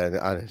to Villa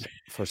on it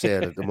for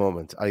sale at the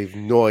moment? I have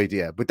no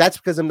idea. But that's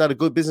because I'm not a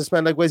good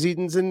businessman like Wes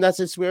Edens and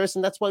Nassif Suarez,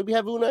 and that's why we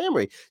have Unai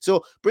Emery.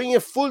 So bringing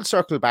a full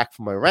circle back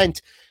from my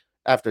rant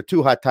after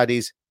 2 hot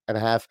toddies and a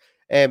half,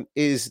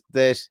 is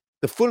that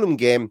the Fulham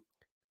game,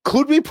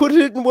 could we put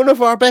it in one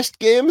of our best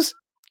games?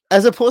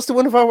 as opposed to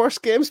one of our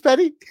worst games,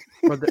 Paddy.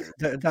 Well,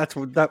 that's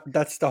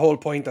the whole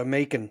point I'm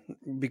making,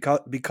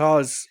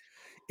 because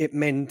it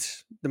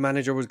meant the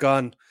manager was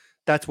gone.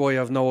 That's why I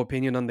have no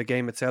opinion on the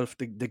game itself.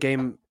 The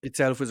game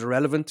itself was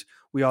irrelevant.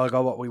 We all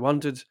got what we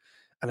wanted,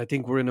 and I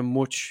think we're in a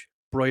much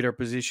brighter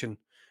position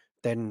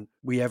than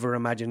we ever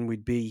imagined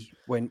we'd be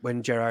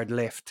when Gerrard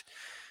left.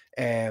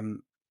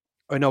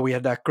 I know we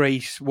had that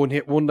great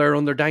one-hit wonder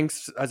under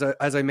Danks,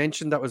 as I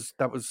mentioned. That was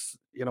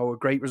a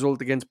great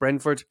result against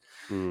Brentford.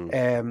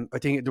 I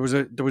think there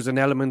was an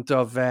element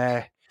of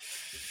a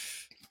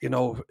bit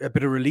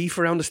of relief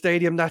around the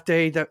stadium that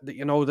day, that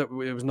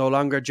it was no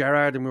longer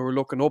Gerrard and we were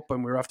looking up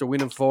and we were after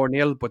winning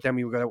 4-0, but then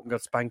we got out and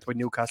got spanked by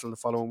Newcastle the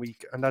following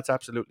week, and that's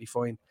absolutely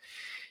fine.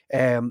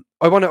 I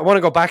want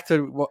to go back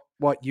to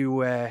what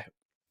you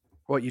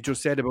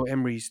just said about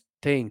Emery's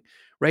thing.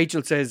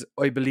 Rachel says,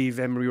 I believe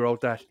Emery wrote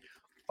that.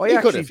 I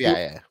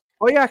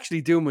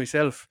actually do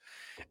myself.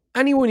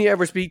 Anyone you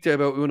ever speak to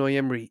about Unai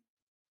Emery,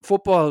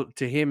 football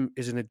to him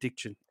is an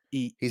addiction.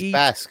 He's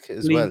Basque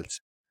as well.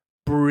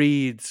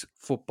 Breathes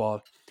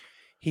football.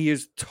 He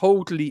is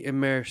totally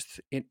immersed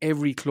in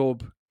every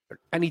club,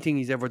 anything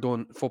he's ever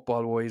done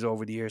football-wise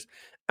over the years.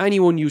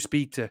 Anyone you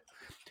speak to,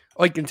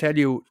 I can tell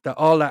you that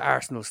all that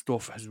Arsenal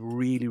stuff has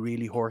really,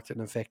 really hurt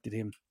and affected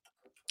him.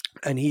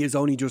 And he is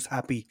only just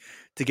happy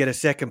to get a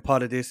second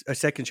shot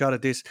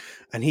at this,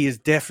 and he is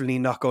definitely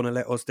not going to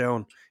let us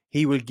down.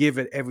 He will give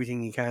it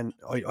everything he can.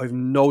 I've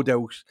no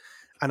doubt,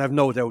 and I've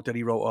no doubt that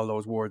he wrote all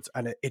those words,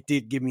 and it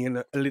did give me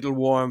a little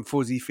warm,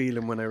 fuzzy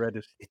feeling when I read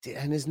it.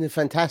 And isn't it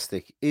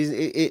fantastic?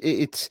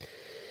 It's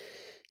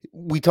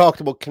we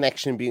talked about the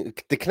connection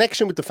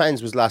with the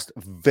fans was lost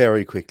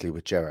very quickly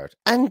with Gerrard,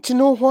 and do you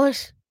know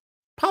what?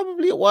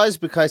 Probably it was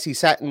because he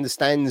sat in the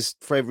stands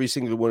for every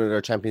single one of their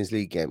Champions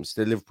League games,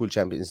 the Liverpool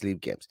Champions League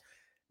games.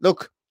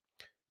 Look,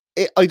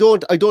 I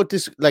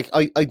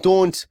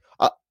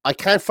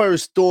can't fire a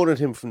stone at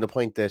him from the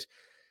point that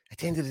at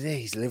the end of the day,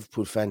 he's a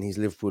Liverpool fan, he's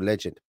a Liverpool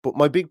legend. But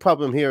my big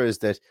problem here is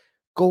that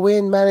go away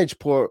and manage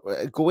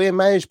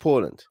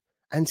Poland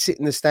and sit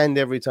in the stand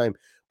every time.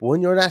 But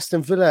when you're the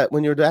Aston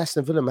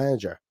Villa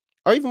manager,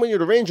 or even when you're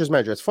the Rangers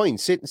manager, it's fine.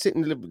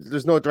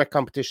 There's no direct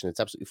competition. It's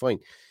absolutely fine.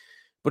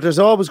 But there's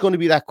always going to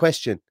be that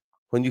question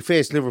when you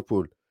face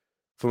Liverpool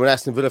from an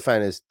Aston Villa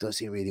fan is, does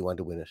he really want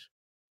to win it?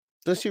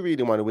 Does he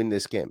really want to win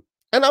this game?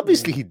 And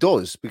obviously he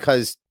does,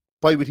 because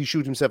why would he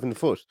shoot himself in the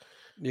foot?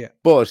 Yeah.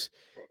 But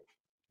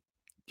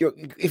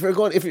if we're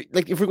going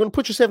to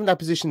put yourself in that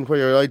position where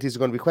your ideas are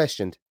going to be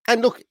questioned,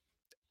 and look,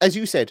 as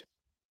you said,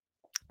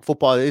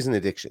 football is an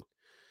addiction.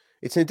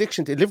 It's an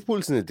addiction.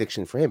 Liverpool's an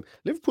addiction for him.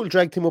 Liverpool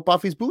dragged him up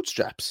off his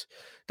bootstraps.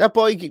 That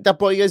boy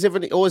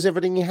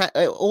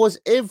owes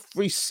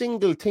every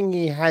single thing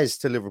he has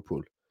to Liverpool.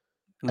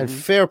 Mm-hmm. And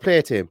fair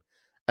play to him.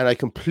 And I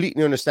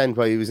completely understand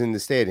why he was in the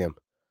stadium.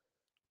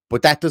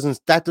 But that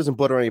doesn't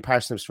butter any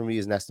parsnips for me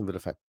as an Aston Villa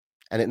fan.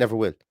 And it never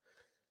will.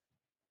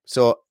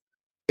 So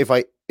if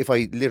I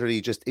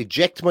literally just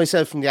eject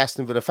myself from the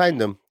Aston Villa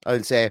fandom,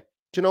 I'll say,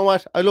 do you know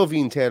what? I love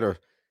Ian Taylor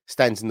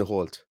stands in the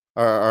hold.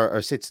 Or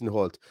sits in the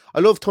hold. I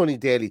love Tony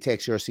Daly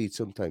takes your seat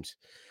sometimes.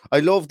 I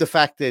love the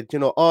fact that,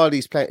 all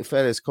these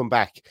fellas come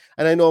back.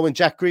 And I know when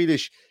Jack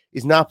Grealish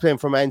is not playing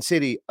for Man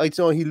City, I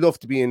know he'd love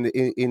to be in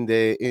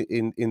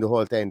the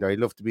Holt end, or he'd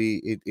love to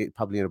be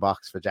probably in a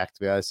box for Jack,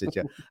 to be honest with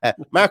you.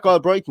 Mark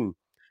Albrighton,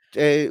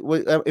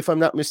 if I'm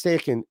not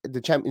mistaken,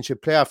 the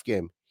Championship playoff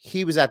game,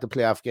 he was at the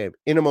playoff game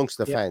in amongst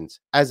the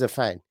fans as a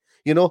fan.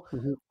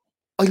 Mm-hmm.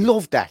 I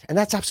love that, and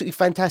that's absolutely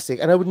fantastic.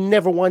 And I would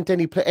never want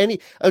any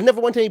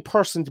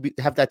person to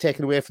have that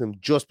taken away from them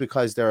just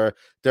because they're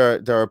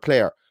a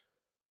player.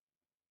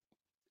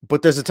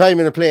 But there's a time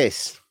and a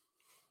place.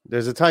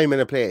 There's a time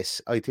and a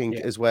place, I think,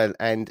 as well.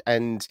 And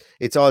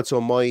it's also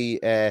my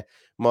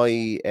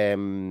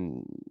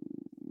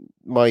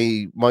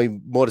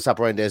modus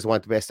operandi is to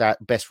want the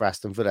best for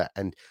Aston Villa.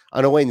 And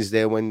on a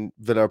Wednesday, when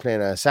Villa are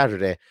playing on a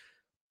Saturday,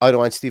 I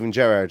don't want Steven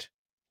Gerrard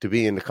to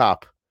be in the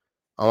Kop.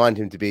 I want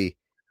him to be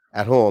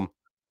at home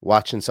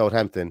watching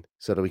Southampton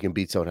so that we can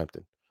beat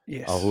Southampton.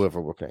 Yes. Or whoever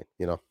we're playing,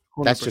 100%.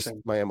 That's just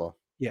my MO.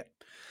 Yeah.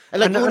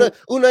 And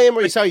Unai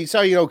Emery, sorry,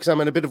 because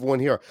I'm in a bit of one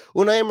here.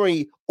 Unai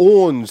Emery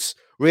owns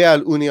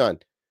Real Union.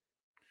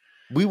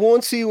 We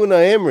won't see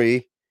Unai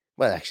Emery.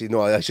 Well, actually,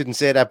 no, I shouldn't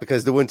say that,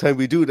 because the one time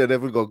we do that,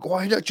 everyone go,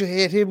 why don't you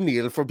hate him,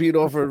 Neil, for being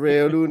over at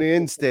Real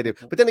Union Stadium?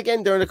 But then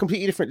again, they're in a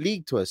completely different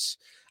league to us,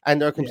 and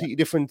they're a completely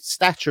different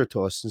stature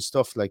to us and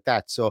stuff like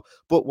that. So,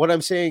 but what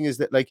I'm saying is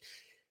that,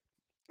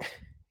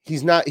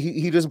 he's not.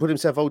 He doesn't put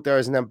himself out there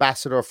as an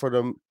ambassador for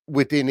them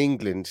within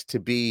England to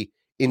be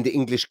in the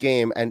English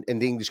game, and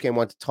the English game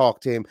want to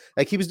talk to him.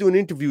 He was doing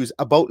interviews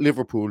about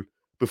Liverpool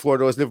before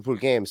those Liverpool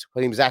games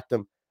when he was at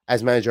them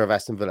as manager of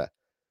Aston Villa.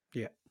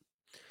 Yeah,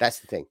 that's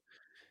the thing.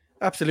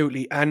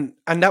 Absolutely, and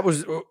that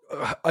was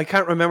I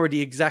can't remember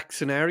the exact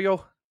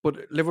scenario,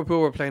 but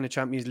Liverpool were playing a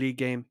Champions League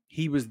game.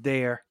 He was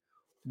there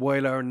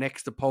while our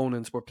next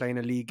opponents were playing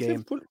a league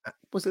game.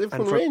 Was it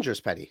Liverpool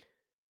Rangers, Paddy?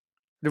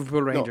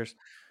 Liverpool Rangers.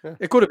 No. Yeah.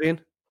 It could have been.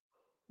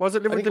 Was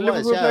it Liverpool?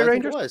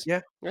 Rangers?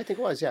 Yeah, I think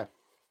it was. Yeah.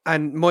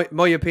 And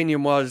my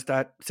opinion was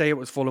that, say it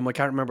was Fulham, I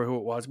can't remember who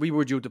it was. We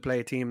were due to play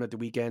a team at the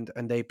weekend,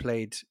 and they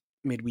played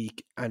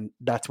midweek, and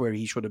that's where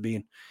he should have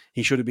been.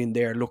 He should have been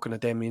there looking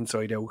at them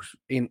inside out,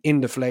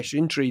 in the flesh,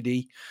 in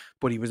 3D,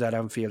 but he was at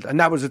Anfield. And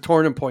that was a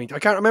turning point. I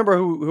can't remember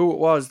who it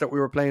was that we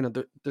were playing on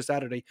the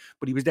Saturday,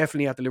 but he was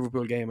definitely at the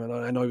Liverpool game,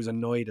 and I was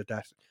annoyed at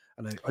that.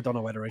 And I don't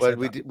know whether I said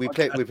that. We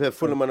played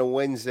Fulham on a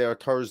Wednesday or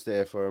Thursday,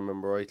 if I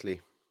remember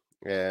rightly.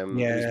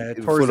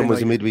 Fulham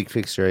was a midweek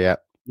fixture,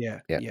 yeah.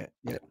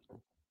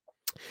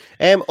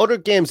 Other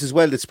games as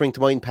well that spring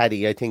to mind,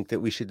 Paddy, I think that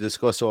we should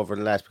discuss over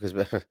the last, because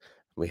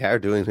we are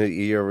doing a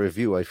year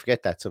review. I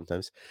forget that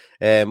sometimes.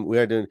 I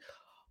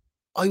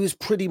was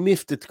pretty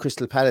miffed at the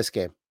Crystal Palace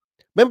game.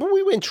 Remember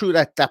we went through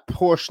that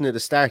portion at the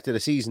start of the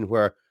season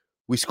where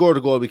we scored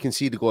a goal, we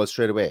conceded a goal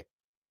straight away.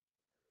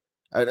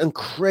 An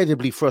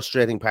incredibly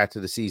frustrating part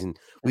of the season.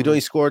 We'd only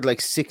scored like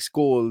 6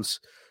 goals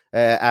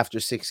after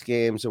 6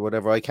 games or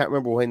whatever. I can't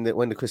remember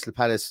when the Crystal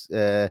Palace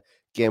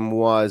game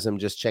was. I'm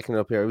just checking it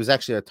up here. It was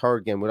actually a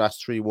third game. We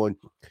lost 3-1.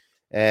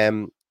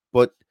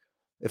 But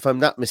if I'm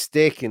not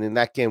mistaken, in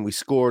that game we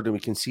scored and we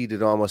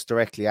conceded almost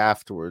directly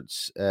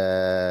afterwards.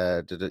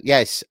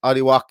 Yes,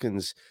 Ollie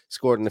Watkins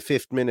scored in the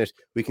 5th minute.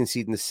 We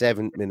conceded in the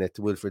 7th minute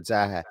to Wilfred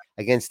Zaha.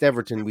 Against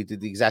Everton, we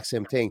did the exact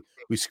same thing.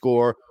 We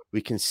score,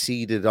 we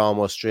conceded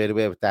almost straight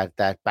away with that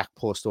back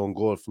post own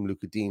goal from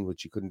Luca Dean,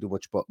 which you couldn't do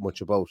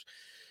much about.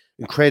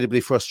 Incredibly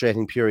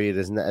frustrating period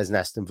as an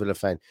Aston Villa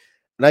fan.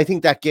 And I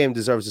think that game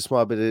deserves a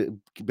small bit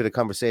of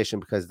conversation,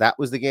 because that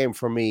was the game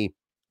for me,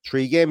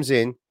 3 games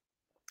in,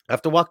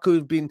 after what could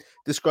have been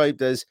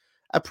described as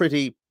a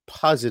pretty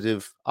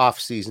positive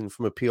off-season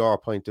from a PR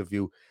point of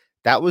view.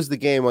 That was the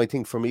game, I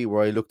think, for me,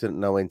 where I looked at it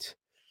and I went,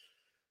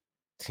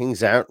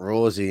 things aren't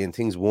rosy and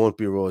things won't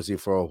be rosy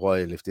for a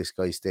while if this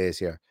guy stays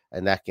here.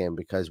 In that game,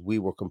 because we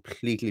were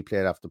completely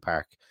played off the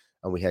park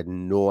and we had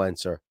no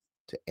answer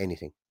to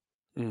anything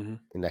in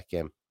that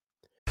game.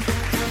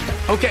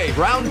 Okay,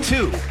 round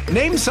 2.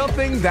 Name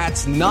something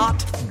that's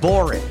not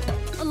boring.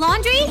 A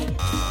laundry?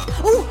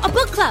 Ooh, a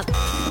book club.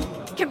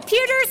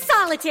 Computer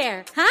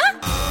solitaire, huh?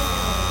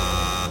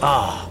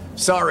 Ah,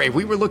 sorry,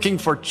 we were looking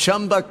for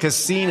Chumba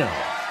Casino.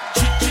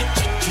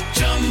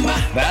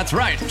 That's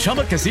right,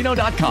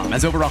 ChumbaCasino.com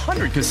has over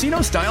 100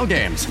 casino-style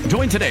games.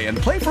 Join today and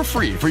play for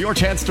free for your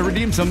chance to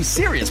redeem some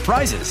serious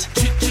prizes.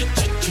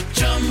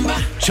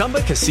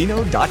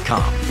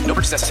 ChumbaCasino.com. No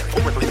purchase necessary.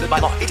 Void where prohibited by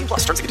law. 18+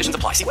 terms and conditions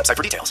apply. See website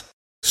for details.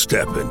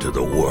 Step into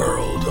the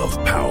world of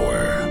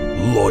power,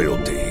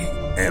 loyalty,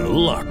 and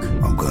luck.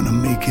 I'm gonna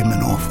make him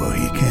an offer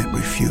he can't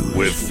refuse.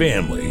 With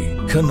family,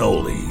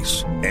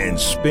 cannolis, and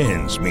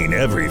spins mean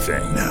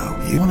everything. Now,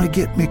 you wanna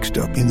get mixed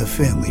up in the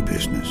family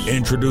business.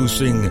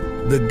 Introducing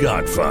The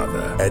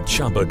Godfather at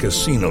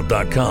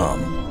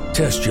ChumbaCasino.com.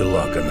 Test your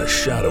luck in the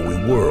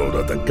shadowy world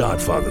of The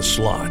Godfather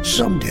slot.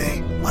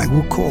 Someday, I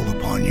will call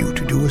upon you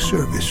to do a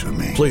service for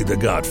me. Play The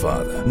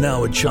Godfather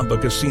now at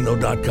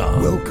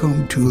ChumbaCasino.com.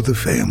 Welcome to the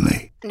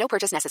family. No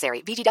purchase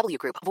necessary. VGW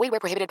Group. Void where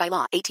prohibited by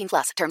law.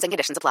 18+. Terms and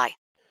conditions apply.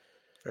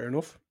 Fair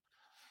enough.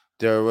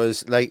 There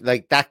was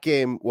like that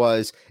game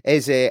was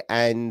Eze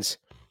and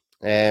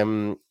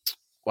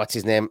what's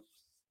his name?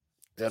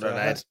 The other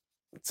lad.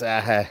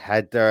 Zaha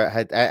had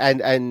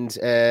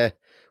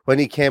when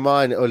he came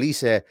on,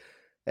 Olise,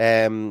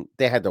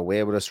 they had their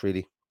way with us,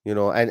 really, you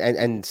know.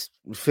 And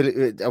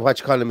what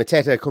you call him,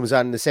 Mateta comes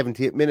on in the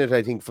 70th minute,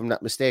 I think, if I'm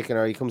not mistaken,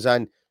 or he comes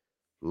on.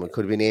 It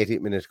could have been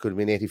 80th minute, could have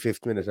been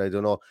 85th minute, I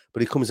don't know.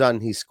 But he comes on,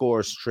 he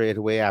scores straight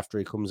away after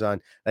he comes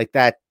on. Like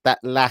that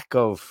lack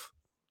of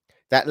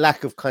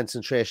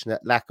concentration,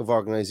 that lack of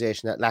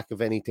organization, that lack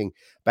of anything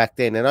back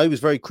then. And I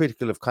was very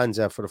critical of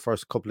Konsa for the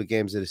first couple of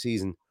games of the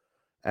season.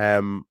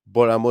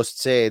 But I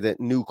must say that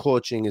new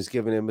coaching has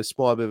given him a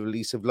small bit of a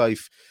lease of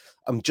life.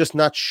 I'm just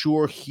not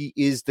sure he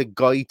is the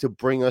guy to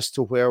bring us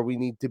to where we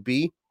need to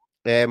be.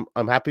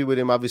 I'm happy with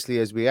him, obviously,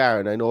 as we are,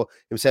 and I know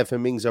himself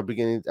and Mings are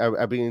beginning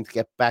to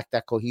get back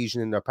that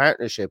cohesion in their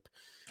partnership.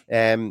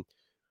 But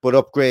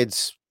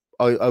upgrades,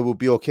 I would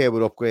be okay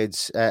with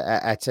upgrades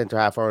at centre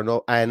half,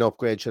 or an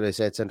upgrade, should I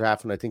say, at centre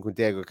half. And I think when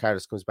Diego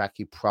Carlos comes back,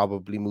 he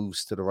probably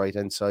moves to the right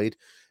hand side,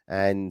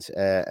 and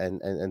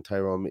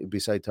Tyrone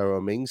beside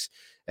Tyrone Mings.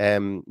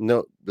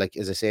 No, like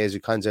as I say, Ezri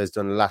Konsa has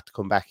done a lot to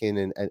come back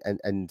in,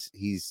 and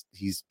he's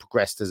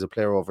progressed as a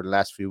player over the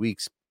last few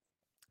weeks.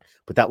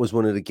 But that was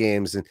one of the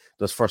games, and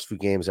those first few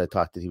games, I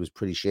thought that he was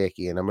pretty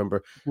shaky. And I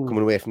remember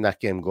coming away from that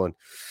game going,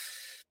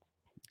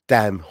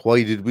 damn,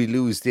 why did we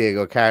lose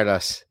Diego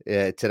Carlos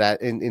to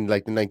that in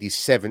like the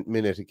 97th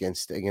minute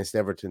against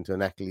Everton to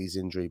an Achilles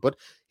injury? But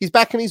he's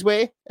back in his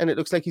way, and it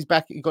looks like he's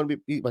back. He's going to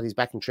be, well, he's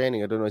back in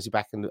training. I don't know, is he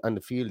back on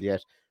the field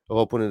yet? I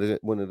hope one of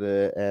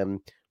the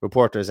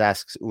reporters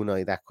asks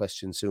Unai that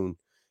question soon.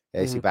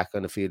 Is he back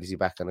on the field? Is he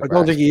back on the grass?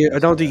 I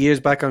don't think he is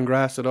back on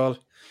grass at all.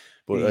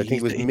 But I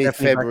think it was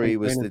mid-February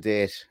was the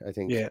date, I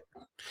think. Yeah.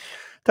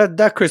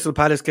 That Crystal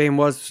Palace game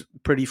was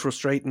pretty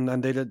frustrating,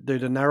 and they had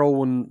a narrow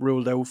one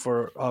ruled out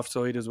for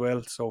offside as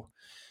well, so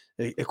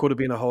it could have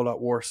been a whole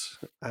lot worse.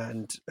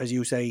 And as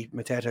you say,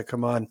 Mateta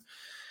come on.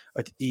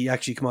 He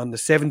actually came on the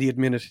 70th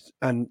minute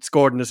and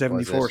scored in the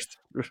 71st.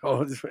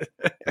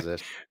 Is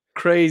it?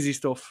 Crazy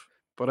stuff.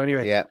 But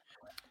anyway, yeah.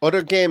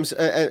 Other games,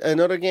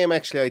 another game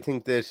actually, I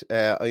think that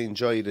I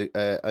enjoyed.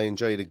 I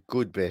enjoyed a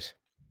good bit.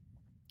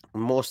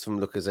 Most of them,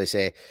 look, as I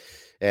say,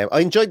 I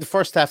enjoyed the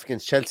first half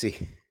against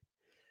Chelsea.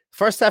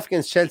 First half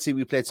against Chelsea,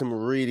 we played some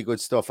really good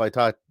stuff. I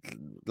thought,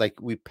 like,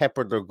 we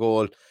peppered their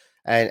goal,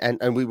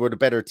 and we were the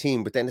better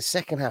team. But then the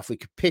second half, we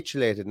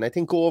capitulated, and I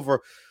think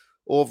over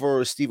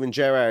Steven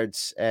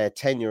Gerrard's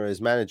tenure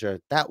as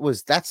manager,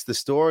 that's the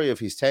story of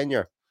his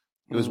tenure.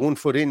 It was 1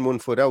 foot in, 1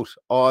 foot out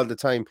all the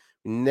time.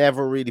 We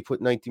never really put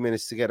 90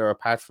 minutes together,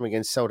 apart from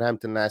against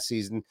Southampton last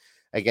season,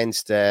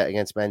 against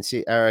Man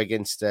City or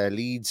against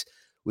Leeds.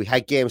 We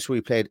had games where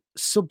we played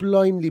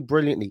sublimely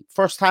brilliantly.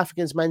 First half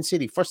against Man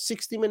City, first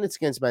 60 minutes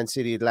against Man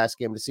City, the last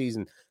game of the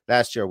season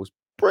last year was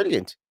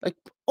brilliant, like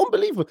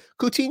unbelievable.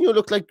 Coutinho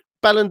looked like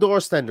Ballon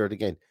d'Or standard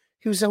again.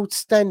 He was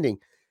outstanding.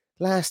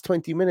 Last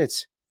 20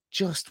 minutes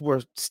just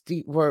were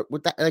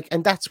that, like,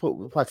 and that's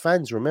what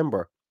fans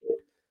remember.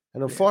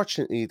 And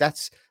unfortunately,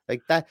 that's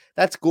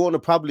going to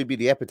probably be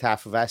the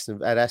epitaph of Aston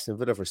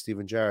Villa for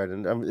Steven Gerrard,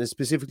 and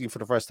specifically for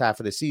the first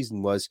half of the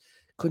season, was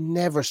could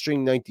never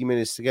string 90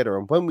 minutes together.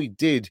 And when we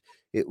did,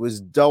 it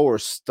was dour,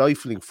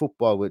 stifling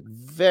football with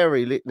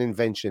very little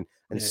invention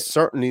and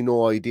certainly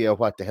no idea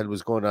what the hell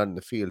was going on in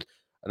the field.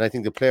 And I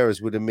think the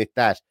players would admit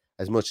that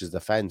as much as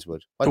the fans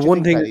would. The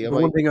one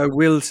thing I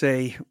will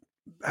say,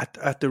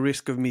 at the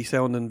risk of me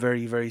sounding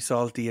very, very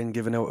salty and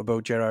giving out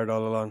about Gerrard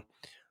all along,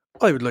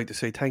 I would like to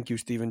say thank you,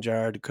 Steven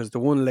Gerrard, because the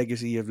one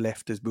legacy you've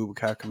left is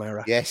Boubacar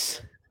Kamara.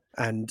 Yes.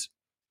 And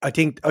I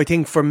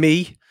think for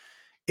me,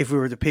 if we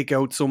were to pick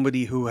out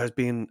somebody who has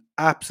been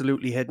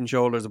absolutely head and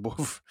shoulders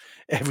above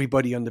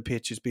everybody on the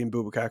pitch, has been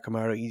Boubacar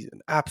Kamara. He's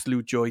an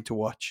absolute joy to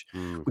watch.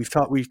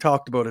 We've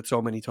talked about it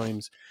so many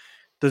times.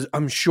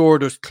 I'm sure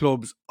there's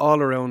clubs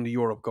all around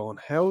Europe going,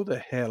 how the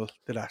hell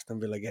did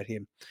Aston Villa get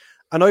him?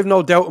 And I've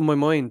no doubt in my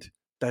mind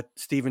that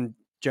Steven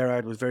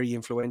Gerrard was very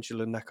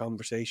influential in that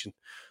conversation.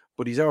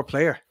 But he's our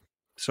player.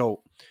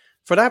 So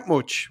for that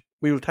much,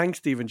 we will thank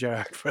Steven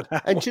Gerrard for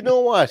that. And you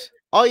know what?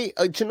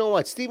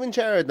 Steven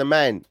Gerrard, the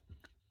man,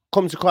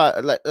 comes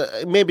across like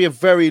maybe a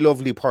very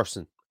lovely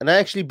person. And I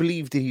actually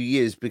believe that he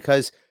is,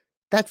 because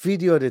that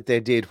video that they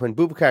did when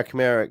Boubacar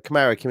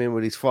Kamara came in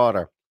with his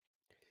father,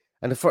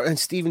 and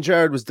Steven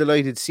Gerrard was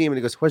delighted to see him, and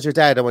he goes, "Where's your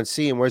dad? I want to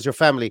see him. Where's your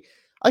family?"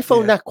 I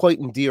found that quite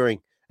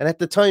endearing. And at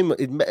the time,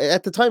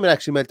 it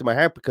actually melted my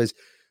heart, because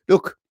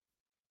look,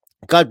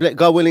 God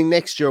willing,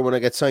 next year when I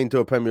get signed to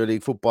a Premier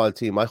League football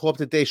team, I hope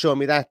that they show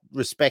me that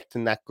respect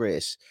and that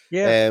grace.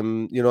 Yeah.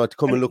 To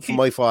come and look for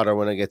my father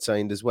when I get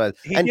signed as well.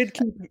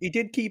 He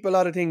did keep a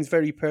lot of things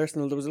very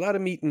personal. There was a lot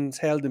of meetings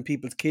held in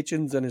people's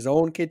kitchens and his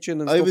own kitchen.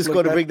 And I was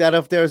going to bring that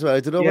up there as well. I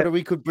don't know whether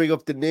we could bring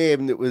up the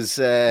name that was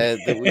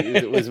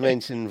that was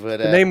mentioned, but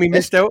the name we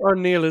missed out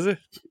on, Neil, is it?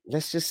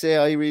 Let's just say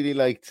I really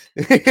liked.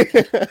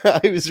 I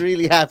was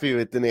really happy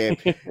with the name.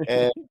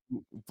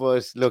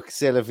 But look,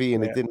 c'est la vie,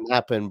 and it didn't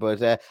happen.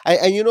 But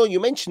and you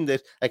mentioned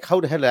that, like, how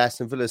the hell did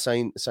Aston Villa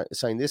sign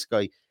this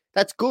guy?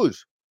 That's good.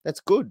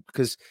 That's good,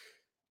 because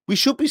we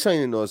should be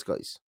signing those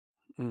guys.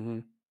 Mm-hmm.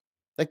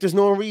 Like, there's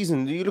no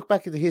reason. You look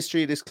back at the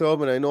history of this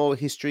club, and I know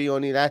history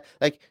only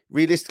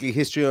realistically,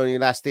 history only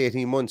lasts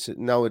 18 months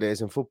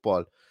nowadays in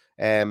football.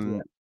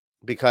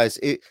 Because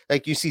it,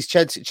 like, you see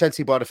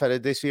Chelsea bought a fella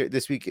this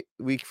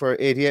week for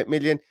 88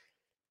 million.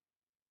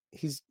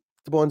 He's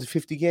the ones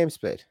 50 games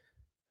played.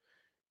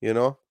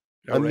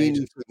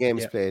 Meaningful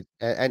games played.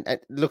 And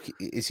look,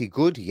 is he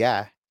good?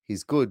 Yeah,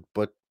 he's good,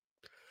 but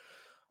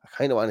I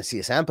kind of want to see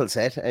a sample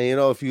set. And,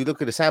 if you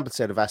look at a sample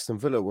set of Aston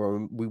Villa,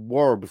 where we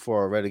were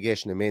before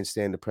relegation a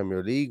mainstay in the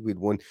Premier League, we'd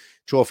won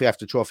trophy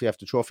after trophy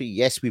after trophy.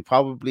 Yes, we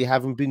probably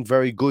haven't been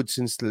very good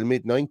since the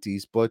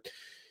mid-90s, but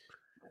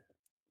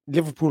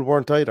Liverpool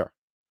weren't either.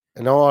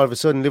 And now all of a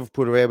sudden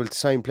Liverpool are able to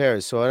sign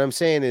players. So what I'm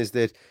saying is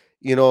that,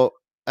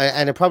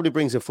 and it probably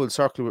brings a full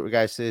circle with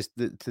regards to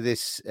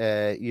this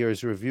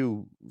year's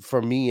review,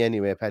 for me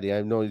anyway, Paddy.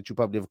 I know that you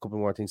probably have a couple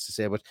more things to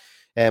say, but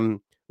Unai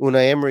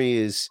Emery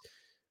is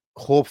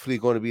hopefully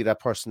going to be that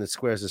person that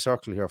squares the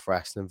circle here for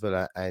Aston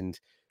Villa and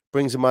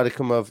brings a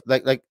modicum of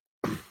like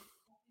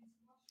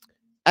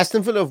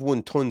Aston Villa have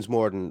won tons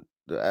more than,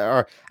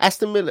 or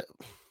Aston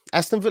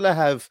Villa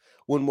have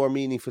won more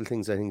meaningful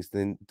things, I think,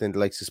 than the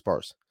likes of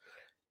Spurs.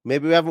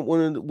 Maybe we haven't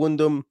won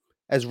them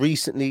as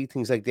recently,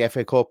 things like the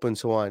FA Cup and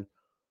so on.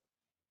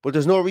 But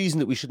there's no reason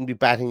that we shouldn't be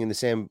batting at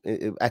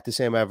the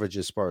same average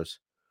as Spurs.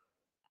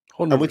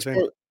 100%.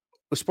 And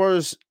with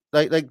Spurs,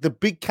 like the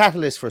big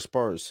catalyst for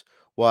Spurs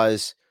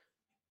was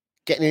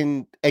getting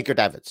in Edgar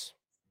Davids.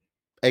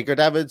 Edgar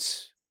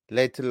Davids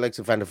led to the likes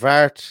of Van der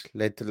Vaart,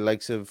 led to the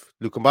likes of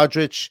Luka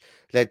Modric,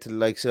 led to the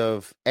likes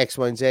of X,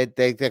 Y, and Z.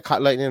 They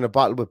caught lightning in a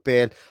bottle with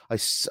Bale. I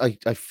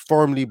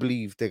firmly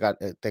believe they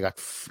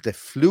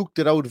fluked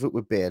it out of it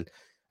with Bale.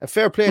 And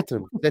fair play to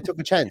them. They took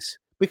a chance.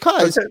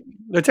 Because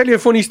I'll tell you a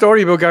funny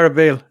story about Gareth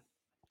Bale.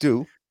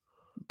 Do.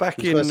 Back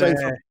in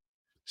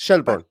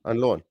Shelbourne on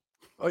loan.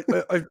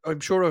 I'm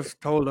sure I've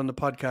told on the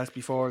podcast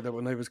before that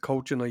when I was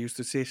coaching, I used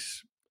to sit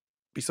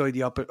beside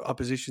the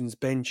opposition's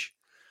bench.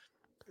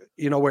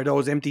 You know, where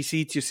those empty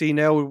seats you see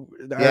now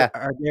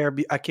are there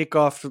a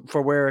kickoff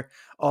for where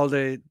all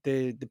the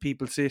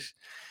people sit,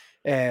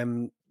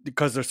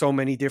 because there's so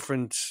many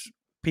different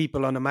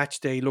people on a match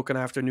day looking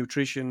after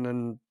nutrition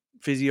and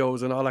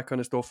physios and all that kind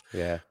of stuff.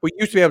 Yeah, we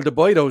used to be able to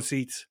buy those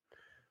seats.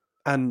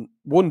 And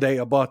one day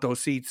I bought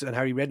those seats and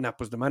Harry Redknapp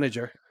was the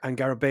manager and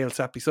Gareth Bale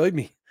sat beside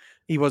me.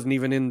 He wasn't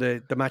even in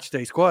the match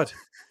day squad.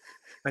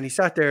 And he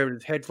sat there with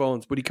his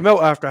headphones, but he came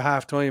out after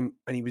half time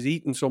and he was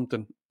eating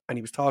something and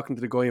he was talking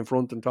to the guy in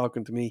front and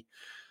talking to me.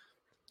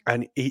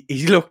 And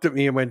he looked at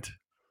me and went,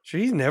 sure,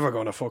 he's never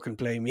going to fucking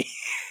play me.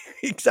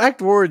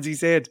 Exact words he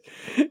said.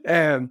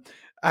 And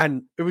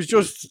it was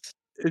just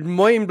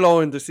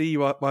mind-blowing to see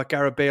what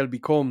Gareth Bale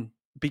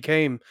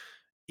became,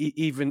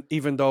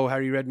 even though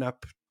Harry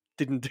Redknapp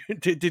didn't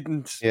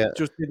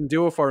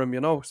do it for him, you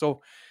know.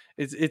 So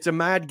it's a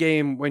mad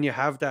game when you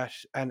have that,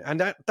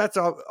 and that's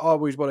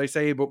always what I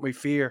say about my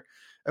fear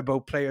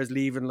about players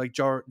leaving. Like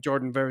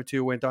Jordan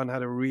Veretout went on,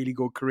 had a really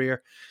good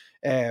career.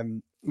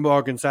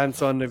 Morgan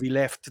Sanson, if he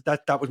left,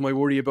 that was my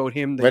worry about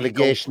him.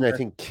 Relegation, I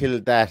think,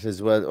 killed that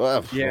as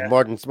well.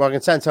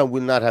 Morgan Sanson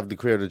will not have the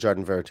career that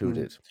Jordan Veretout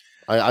did.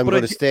 I'm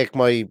going to stake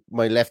my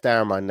left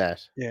arm on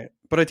that. Yeah,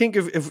 but I think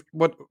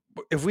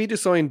if we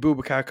signed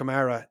Boubacar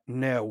Kamara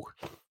now,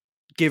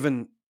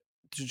 given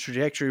the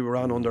trajectory we're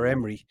on under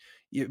Emery,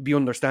 it'd be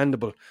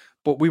understandable.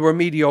 But we were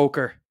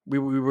mediocre. We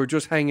were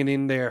just hanging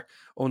in there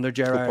under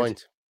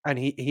Gerrard, and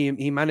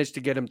he managed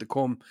to get him to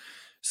come.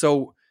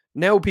 So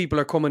now people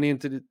are coming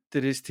into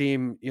this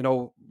team. You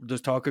know,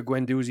 there's talk of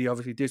Guendouzi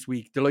obviously this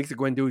week. The likes of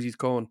Guendouzi's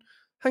going,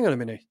 hang on a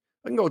minute,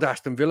 I can go to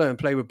Aston Villa and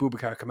play with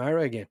Boubacar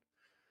Kamara again.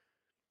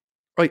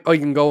 I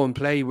can go and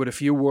play with a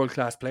few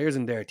world-class players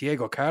in there.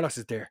 Diego Carlos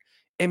is there.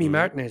 Emi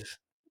Martinez,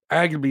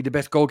 arguably the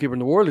best goalkeeper in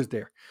the world, is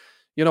there.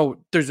 You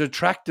know, there's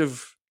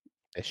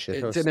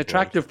it's an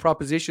attractive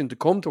proposition to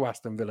come to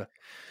Aston Villa.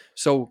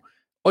 So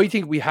I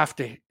think we have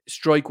to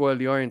strike while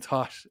the iron's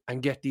hot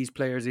and get these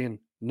players in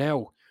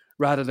now,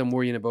 rather than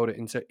worrying about it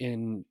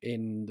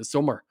in the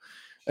summer.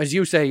 As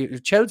you say,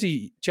 if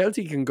Chelsea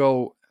can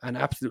go and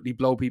absolutely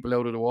blow people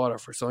out of the water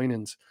for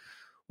signings,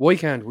 why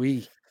can't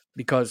we?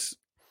 Because,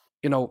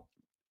 you know,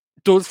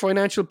 does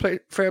financial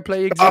fair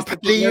play exist?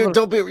 You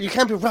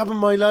can't be robbing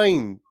my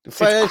line.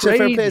 Financial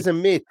fair play is a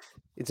myth.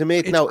 It's a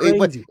myth now.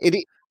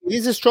 It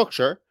is a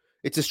structure.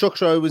 It's a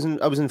structure I was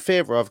in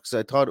favor of because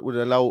I thought it would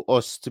allow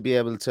us to be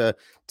able to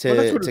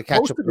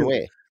catch up in a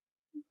way.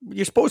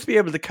 You're supposed to be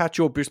able to catch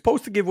up. You're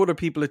supposed to give other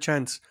people a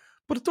chance,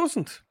 but it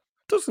doesn't.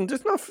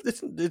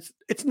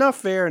 It's not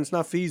fair and it's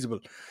not feasible.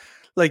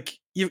 Like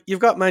you've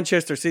got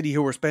Manchester City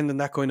who were spending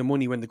that kind of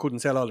money when they couldn't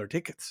sell all their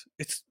tickets.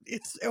 It's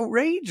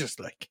outrageous.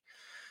 Like,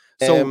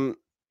 so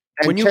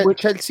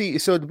Chelsea.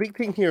 So the big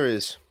thing here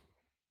is,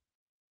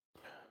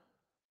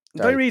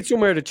 did I read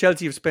somewhere that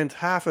Chelsea have spent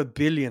 $500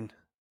 million?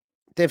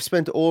 They've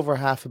spent over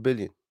 $500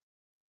 million,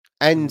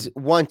 and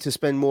want to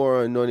spend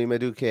more on Noni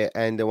Madueke,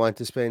 and they want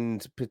to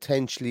spend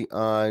potentially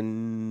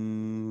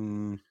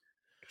on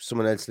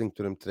someone else linked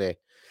to them today.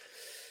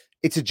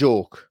 It's a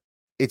joke.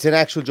 It's an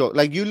actual joke.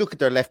 Like, you look at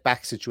their left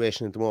back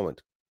situation at the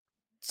moment.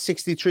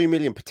 63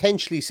 million,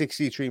 potentially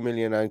 63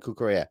 million on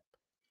Cucurella.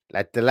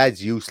 Like, the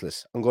lad's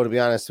useless. I'm going to be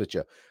honest with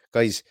you.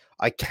 Guys,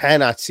 I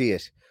cannot see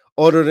it.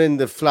 Other than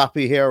the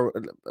floppy hair,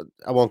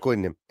 I won't go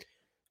in him.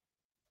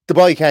 The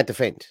boy can't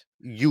defend.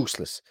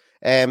 Useless.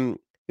 You've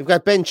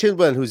got Ben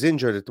Chilwell, who's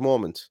injured at the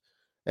moment.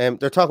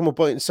 They're talking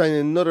about signing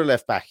another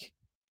left back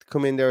to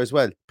come in there as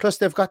well. Plus,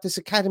 they've got this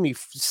academy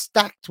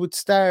stacked with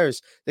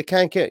stars that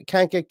can't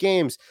get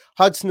games.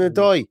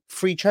 Hudson-Odoi,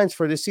 free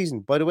transfer this season.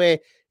 By the way,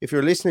 if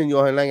you're listening,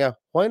 Johan Lange,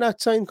 why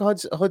not sign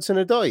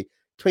Hudson-Odoi?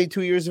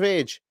 22 years of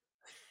age.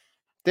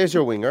 There's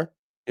your winger.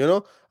 You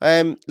know,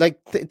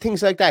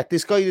 things like that.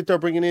 This guy that they're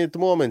bringing in at the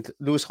moment,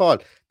 Lewis Hall,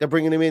 they're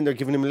bringing him in. They're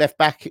giving him left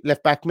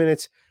back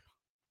minutes.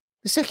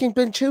 The second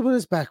Ben Chilwell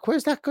is back.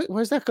 Where's that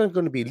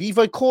going to be?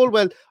 Levi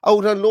Colwell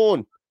out on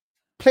loan,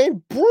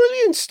 playing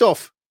brilliant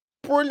stuff.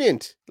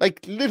 Brilliant,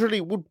 like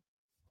literally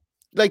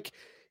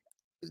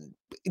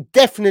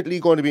definitely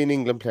going to be an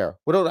England player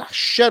without a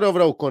shadow of a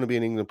doubt. Going to be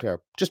an England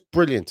player. Just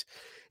brilliant.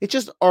 It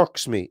just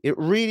irks me. It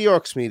really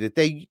irks me that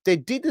they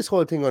did this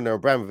whole thing under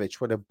Abramovich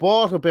where they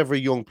bought up every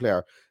young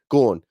player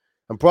going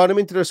and brought him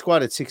into their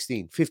squad at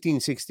 16,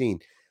 16,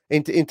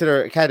 into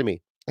their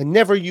academy and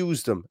never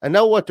used them. And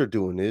now what they're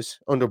doing is,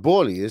 under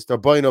Bowley, is they're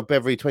buying up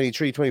every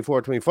 23,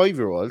 24,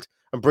 25-year-old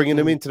and bringing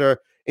them into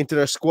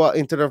their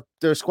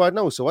squad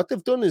now. So what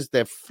they've done is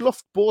they've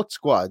fluffed both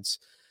squads.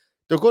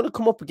 They're going to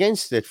come up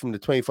against it from the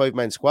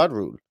 25-man squad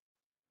rule.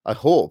 I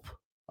hope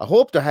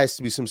there has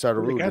to be some sort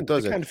of rule that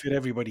does it. They can't fit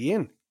everybody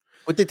in.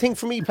 But the thing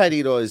for me,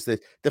 Paddy, though, is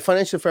that the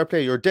financial fair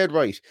play, you're dead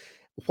right.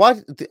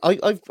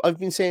 I've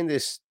been saying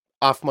this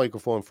off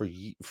microphone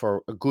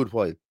for a good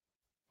while.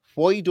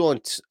 Why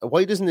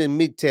doesn't a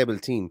mid-table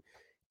team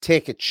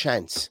take a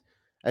chance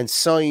and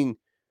sign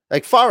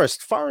like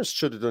Forest? Forest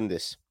should have done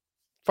this.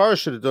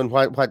 Forest should have done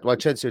what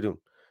Chelsea are doing.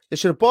 They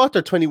should have bought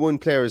their 21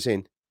 players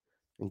in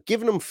and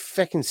given them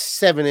fucking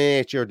 7 and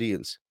 8 year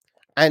deals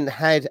and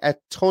had a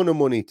ton of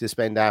money to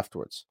spend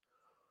afterwards.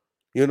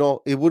 You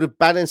know, it would have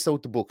balanced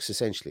out the books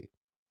essentially.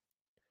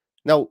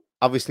 Now,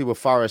 obviously, with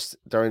Forest,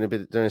 they're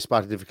in a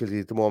spot of difficulty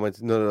at the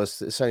moment. None of those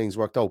signings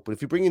worked out. But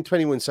if you bring in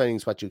 21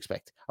 signings, what you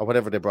expect, or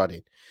whatever they brought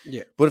in.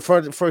 Yeah. But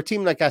for a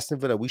team like Aston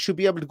Villa, we should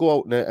be able to go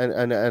out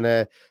in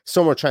a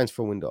summer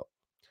transfer window,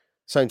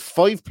 sign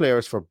 5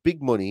 players for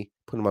big money,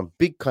 put them on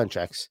big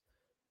contracts,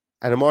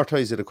 and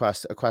amortize it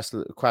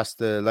across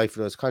the life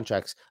of those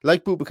contracts,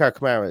 like Boubacar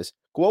Kamara's.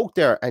 Go out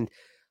there and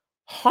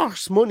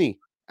horse money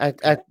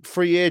at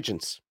free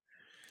agents.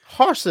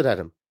 Horse it at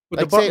him.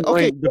 But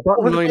like the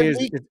bottom line is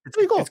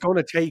it's going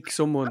to take Have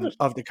someone it.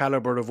 of the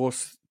caliber of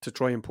us to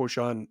try and push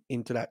on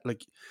into that.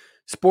 Like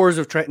Spurs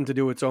have threatened to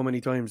do it so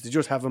many times. They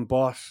just haven't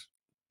bought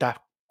that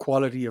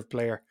quality of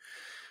player.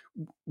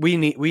 We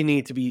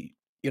need to be,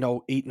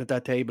 eating at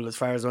that table as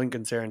far as I'm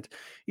concerned.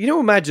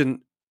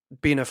 Imagine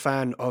being a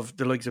fan of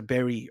the likes of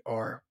Bury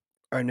or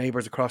our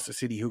neighbours across the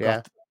city who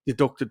got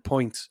deducted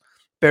points.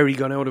 Bury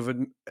gone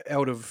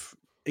out of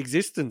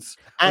existence.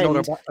 And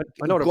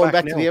going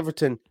back to the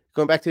Everton,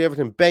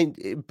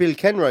 Bill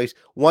Kenwright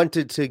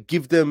wanted to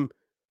give them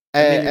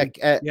a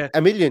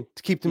million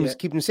to keep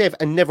them safe,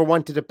 and never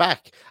wanted it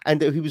back.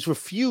 And he was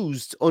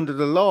refused under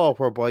the law,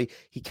 whereby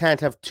he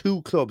can't have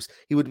 2 clubs.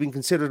 He would have been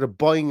considered a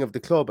buying of the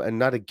club and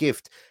not a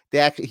gift.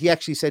 He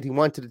actually said he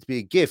wanted it to be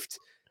a gift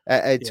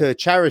to a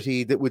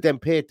charity that would then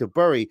pay it to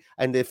Bury,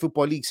 and the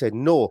Football League said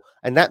no,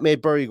 and that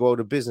made Bury go out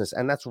of business,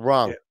 and that's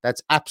wrong. Yeah.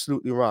 That's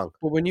absolutely wrong.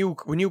 But when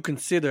you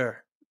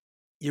consider.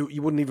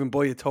 You wouldn't even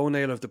buy a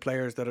toenail of the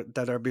players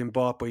that are being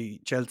bought by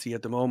Chelsea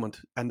at the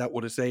moment, and that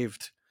would have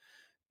saved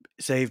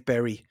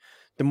Bury.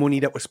 The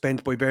money that was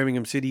spent by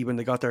Birmingham City when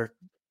they got their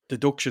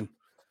deduction,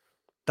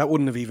 that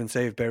wouldn't have even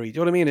saved Bury. Do you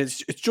know what I mean? It's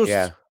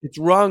just it's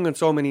wrong on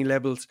so many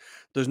levels.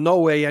 There's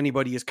no way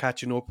anybody is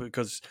catching up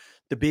because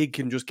the big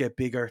can just get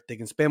bigger. They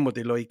can spend what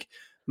they like.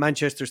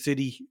 Manchester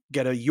City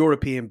get a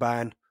European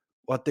ban.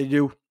 What they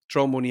do,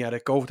 throw money at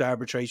it, go to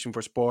arbitration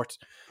for sport,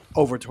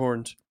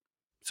 overturned.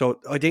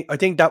 So I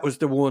think that was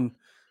the one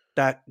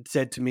that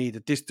said to me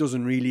that this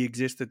doesn't really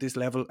exist at this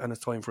level, and it's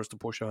time for us to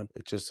push on.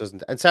 It just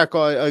doesn't. And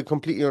Sarko, I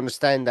completely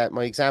understand that.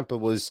 My example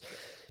was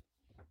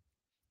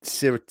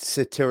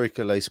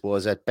satirical, I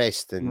suppose, at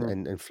best,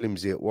 and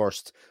flimsy at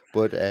worst.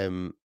 But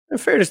in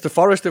fairness to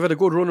Forest, they've had a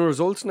good run of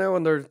results now,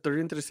 and they're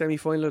into the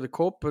semi-final of the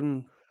cup,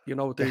 and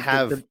but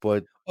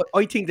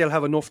I think they'll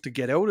have enough to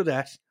get out of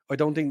that. I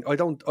don't think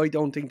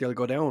they'll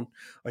go down.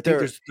 I think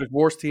there's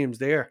worse teams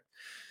there,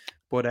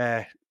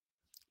 but.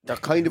 They're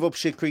kind of up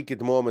shit creek at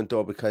the moment,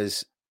 though,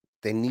 because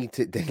they need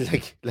to.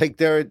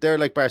 They're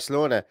like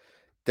Barcelona.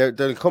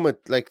 They'll come at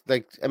like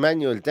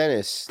Emmanuel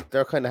Dennis.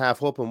 They're kind of half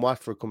hoping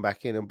Watford come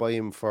back in and buy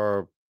him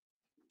for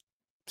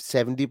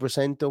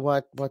 70% of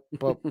what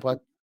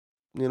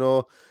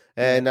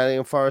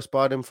Nottingham Forest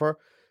bought him for,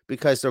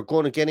 because they're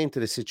going to get into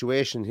the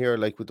situation here,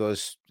 like with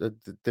those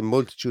the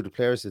multitude of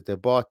players that they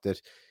bought,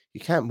 that you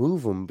can't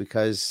move them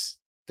because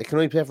they can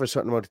only play for a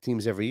certain amount of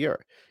teams every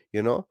year,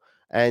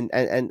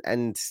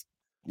 and.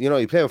 You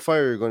play with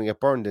fire, you're going to get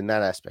burned in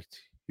that aspect.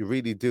 You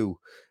really do.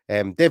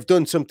 They've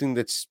done something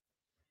that's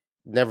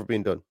never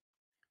been done.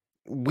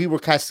 We were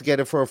cast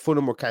together for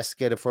Fulham. Were cast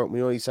together for it.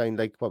 We only signed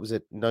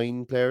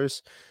 9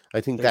 players.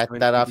 I think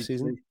that off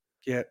season.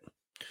 Yeah,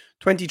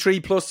 23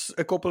 plus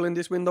a couple in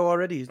this window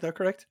already. Is that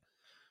correct?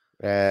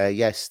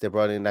 Yes, they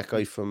brought in that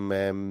guy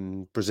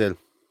from Brazil.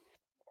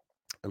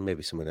 And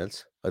maybe someone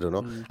else. I don't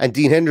know. And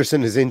Dean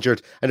Henderson is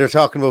injured, and they're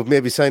talking about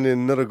maybe signing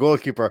another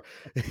goalkeeper.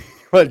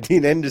 Well,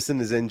 Dean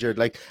Henderson is injured.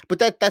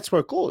 But that's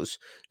where it goes.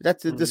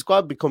 That's the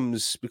squad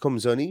becomes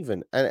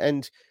uneven,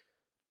 and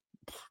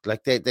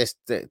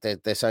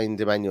they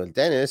signed Emmanuel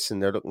Dennis,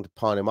 and they're looking to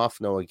pawn him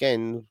off now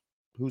again.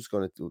 Who's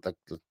going to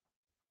do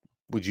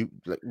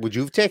Would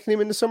you have taken him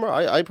in the summer?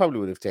 I probably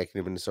would have taken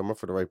him in the summer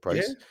for the right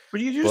price. Yeah,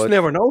 but you just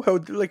never know how.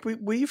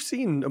 We've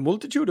seen a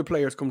multitude of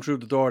players come through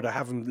the door that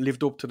haven't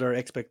lived up to their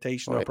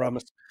expectation or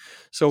promise.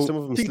 So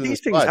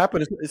these things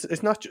happen.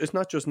 It's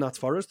not just Notts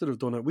Forest that have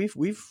done it.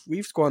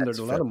 We've squandered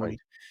a lot of money.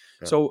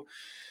 Yeah. So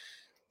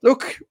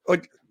look,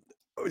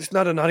 it's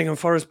not a Nottingham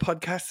Forest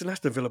podcast, and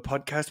that's the Villa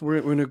podcast.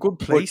 We're in a good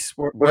place.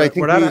 We're at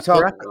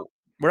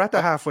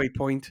the halfway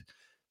point.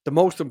 The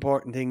most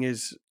important thing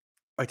is,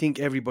 I think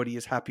everybody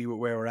is happy with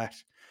where we're at.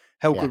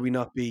 How could we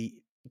not be,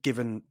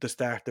 given the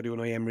start that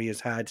Unai Emery has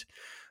had?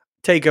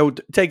 Take out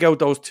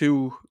those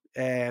two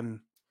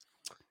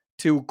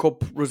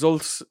cup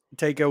results.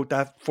 Take out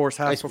that first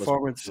half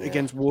performance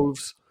against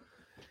Wolves.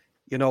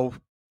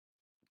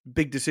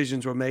 Big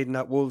decisions were made in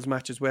that Wolves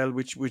match as well,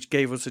 which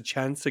gave us a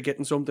chance of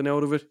getting something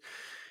out of it.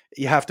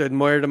 You have to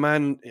admire the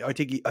man. I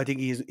think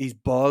he's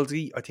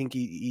ballsy. I think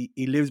he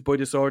lives by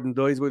the sword and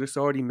dies by the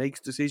sword. He makes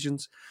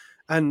decisions,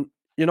 and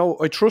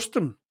I trust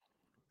him.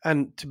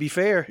 And to be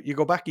fair, you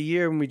go back a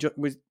year and we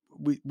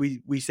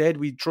said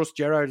we'd trust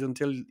Gerrard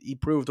until he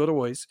proved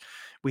otherwise.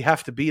 We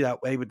have to be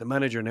that way with the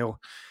manager now.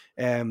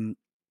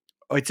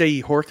 I'd say he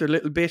hurt a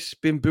little bit,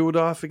 been booed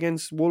off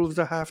against Wolves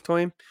at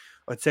half-time.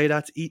 I'd say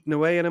that's eaten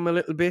away at him a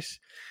little bit.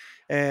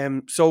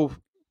 So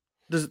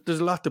there's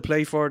a lot to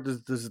play for.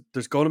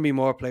 There's going to be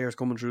more players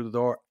coming through the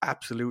door,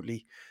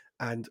 absolutely.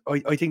 And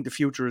I think the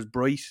future is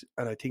bright.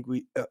 And I think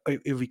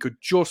if we could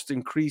just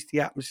increase the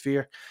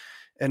atmosphere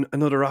and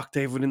another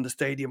octave within the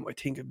stadium, I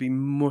think it'd be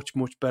much,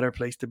 much better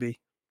place to be.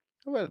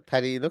 Well,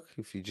 Paddy, look,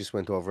 if you just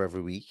went over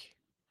every week,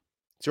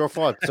 it's your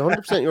fault. It's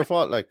 100% your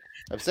fault. Like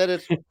I've said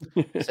it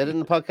in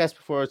the podcast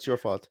before. It's your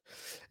fault.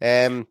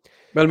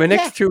 Well, my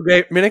next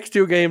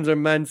two games are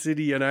Man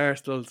City and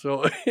Arsenal.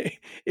 So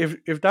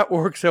if that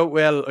works out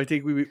well, I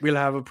think we'll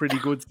have a pretty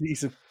good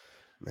season.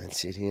 Man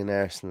City and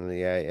Arsenal,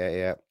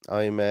 yeah.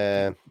 I'm,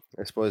 I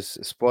suppose,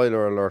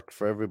 spoiler alert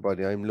for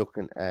everybody. I'm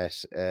looking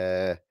at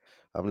a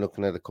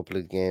couple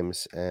of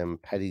games.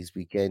 Paddy's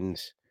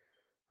weekend.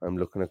 I'm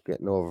looking at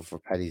getting over for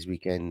Paddy's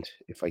weekend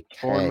if I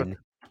can.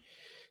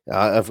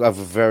 I've a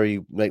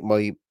very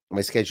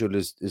my schedule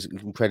is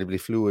incredibly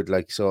fluid.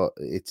 Like so,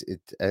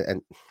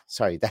 and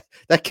sorry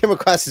that came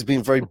across as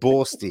being very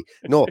boasty.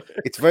 No,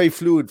 it's very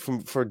fluid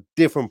for a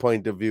different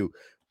point of view.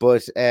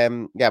 But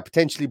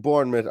potentially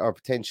Bournemouth or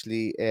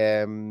potentially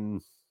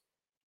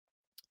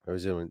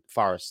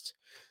Forest.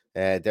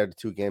 They're the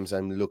two games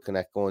I'm looking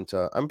at going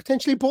to. And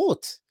potentially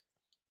both.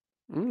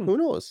 Who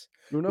knows?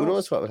 Who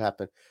knows what will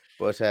happen?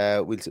 But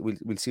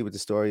we'll see what the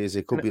story is.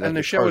 It could be like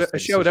a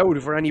shout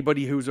out for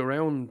anybody who's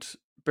around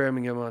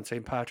Birmingham on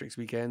St. Patrick's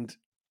weekend.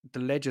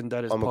 The legend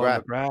that is Paul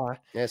McGrath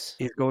is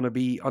going to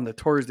be on the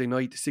Thursday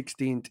night, the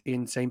 16th,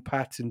 in St.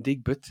 Pat's in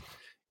Digbeth.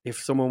 If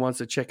someone wants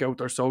to check out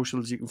their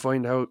socials, you can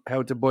find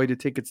how to buy the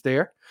tickets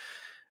there.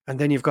 And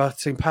then you've got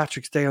St.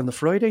 Patrick's Day on the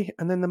Friday,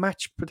 and then the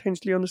match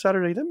potentially on the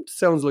Saturday. That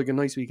sounds like a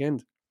nice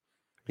weekend.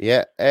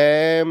 Yeah.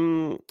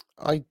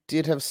 I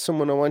did have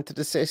someone I wanted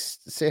to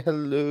say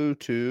hello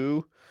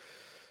to.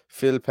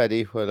 Phil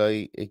Petty, when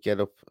I get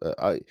up,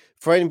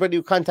 for anybody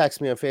who contacts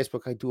me on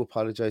Facebook, I do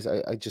apologize.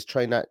 I just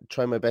try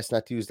my best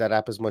not to use that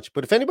app as much.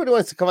 But if anybody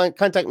wants to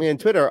contact me on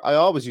Twitter, I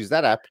always use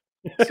that app.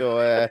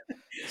 So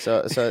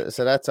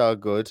that's all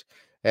good.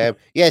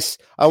 Yes,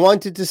 I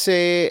wanted to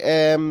say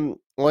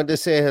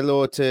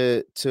hello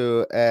to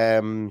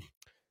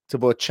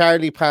both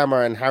Charlie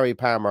Palmer and Harry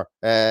Palmer,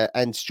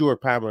 and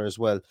Stuart Palmer as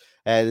well.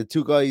 The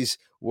two guys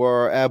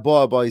were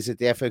ball boys at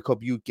the FA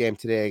Cup youth game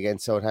today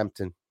against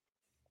Southampton.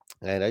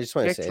 And I just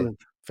want to say,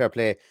 fair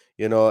play.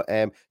 You know,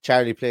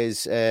 Charlie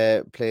plays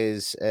for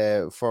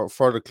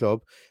the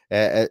club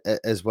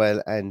as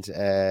well, and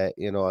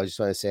you know, I just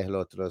want to say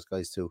hello to those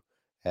guys too.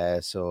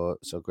 So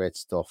great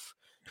stuff.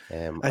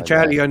 And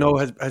Charlie, I know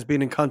has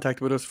been in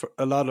contact with us for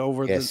a lot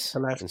over the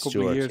last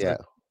couple of years. Yeah.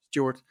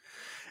 Stuart,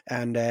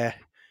 and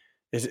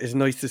it's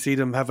nice to see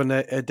them having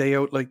a day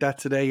out like that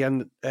today.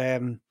 And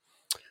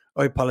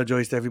I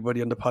apologize to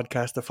everybody on the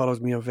podcast that follows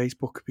me on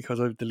Facebook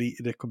because I've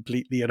deleted it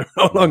completely and I'm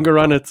no longer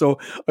on it. So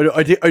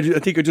I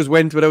think I just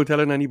went without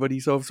telling anybody.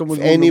 So if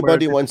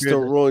anybody wants to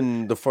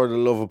run the For the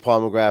Love of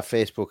Paul McGrath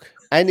Facebook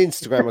and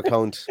Instagram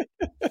account,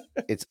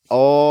 it's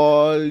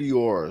all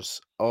yours.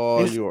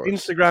 Yours.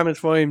 Instagram is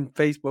fine.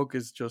 Facebook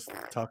is just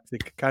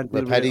toxic. Can't.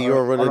 Well, Paddy,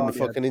 you're running the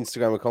fucking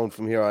Instagram account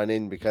from here on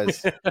in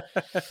because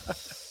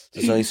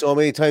there's only so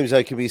many times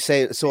I can be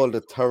sold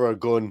a terror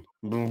gun.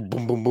 Boom,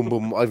 boom, boom, boom,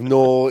 boom. I've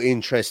no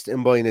interest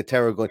in buying a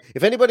terror gun.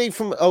 If anybody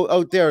from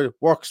out there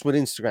works with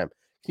Instagram,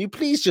 can you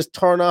please just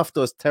turn off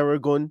those terror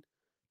gun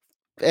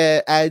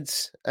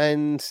ads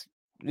and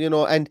you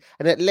know and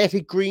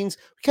athletic greens?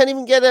 We can't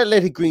even get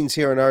athletic greens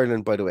here in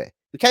Ireland, by the way.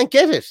 We can't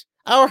get it.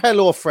 Our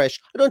HelloFresh.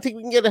 I don't think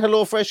we can get a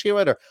HelloFresh here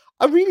either.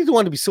 I really don't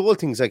want to be sold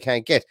things I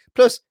can't get.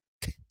 Plus,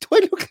 do I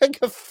look like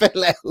a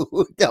fella who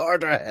would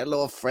order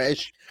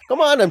HelloFresh?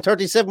 Come on, I'm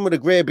 37 with a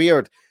grey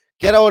beard.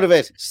 Get out of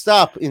it.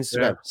 Stop,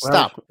 Instagram.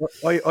 Stop.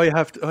 I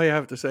have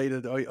to say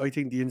that I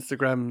think the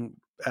Instagram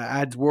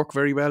ads work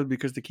very well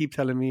because they keep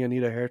telling me I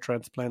need a hair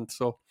transplant.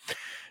 So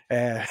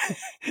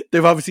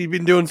they've obviously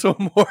been doing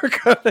some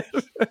work on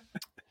it.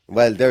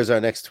 Well, there's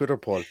our next Twitter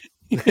poll.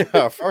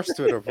 Our first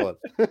Twitter poll.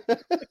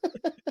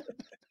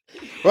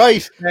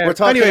 Right, we're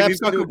talking anyway,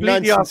 absolute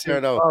nonsense here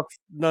now.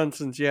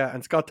 Nonsense, yeah.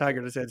 And Scott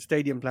Taggart has said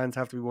stadium plans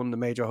have to be one of the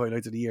major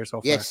highlights of the year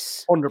so far.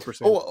 Yes,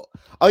 100%. Oh,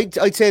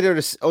 I'd say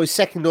they're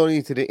second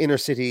only to the Inner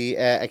City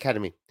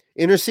Academy.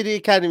 Inner City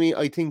Academy,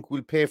 I think,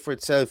 will pay for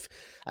itself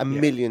a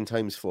million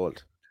times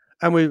fold.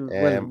 And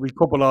we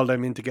couple all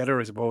them in together,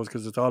 I suppose,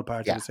 because it's all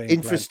part of the same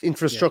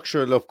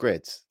infrastructural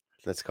upgrades.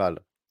 Let's call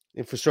them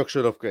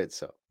infrastructural upgrades.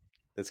 So.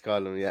 Let's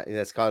call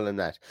them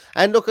that.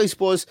 And look, I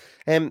suppose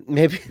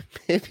maybe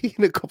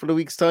in a couple of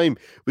weeks' time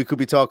we could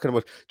be talking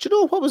about. Do you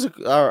know what was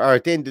or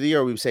at the end of the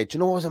year we would say? Do you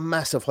know what was a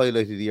massive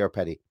highlight of the year,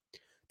 Paddy?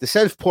 The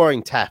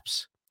self-pouring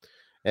taps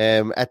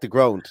at the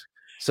ground.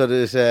 So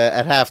there's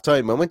at half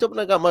time, I went up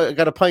and I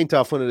got a pint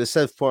off one of the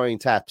self-pouring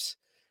taps.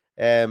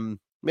 Maybe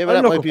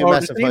that might be a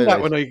massive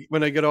highlight that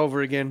when I get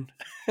over again.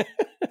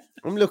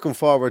 I'm looking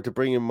forward to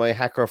bringing my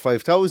Hacker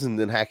 5000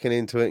 and hacking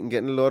into it and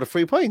getting a load of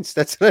free points.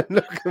 That's what I'm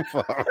looking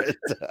forward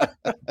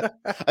to.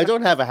 I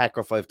don't have a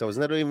Hacker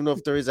 5000. I don't even know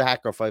if there is a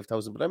Hacker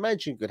 5000, but I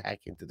imagine you could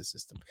hack into the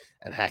system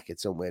and hack it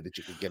some way that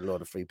you could get a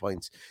lot of free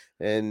points.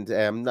 And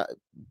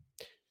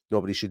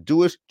nobody should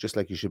do it, just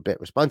like you should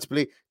bet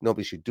responsibly.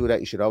 Nobody should do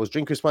that. You should always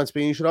drink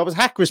responsibly, and you should always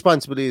hack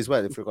responsibly as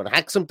well. If you're going to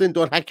hack something,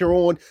 don't hack your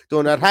own.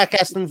 Do not hack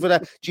Aston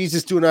Villa.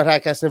 Jesus, do not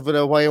hack Aston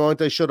Villa. Why won't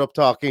I shut up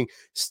talking?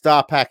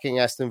 Stop hacking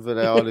Aston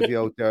Villa, all of you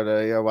out there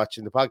that are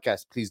watching the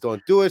podcast. Please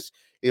don't do it.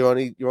 You're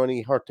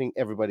only hurting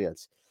everybody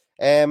else.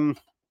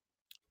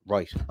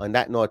 Right. On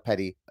that note,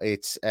 Paddy,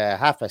 it's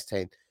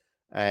 10:30,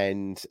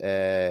 and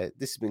this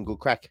has been good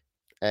crack.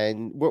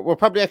 And we're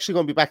probably actually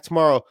going to be back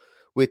tomorrow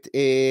with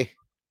a...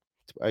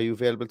 Are you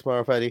available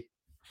tomorrow, Paddy?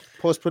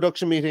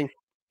 Post-production meeting?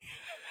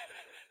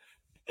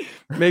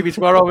 Maybe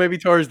tomorrow, maybe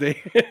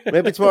Thursday.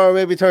 Maybe tomorrow,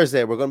 maybe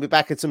Thursday. We're going to be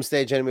back at some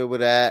stage anyway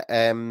with a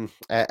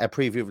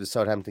preview of the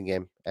Southampton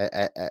game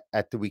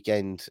at the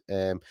weekend.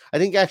 I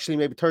think actually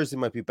maybe Thursday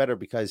might be better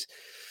because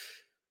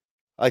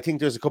I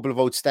think there's a couple of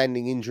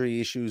outstanding injury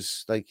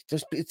issues. Like,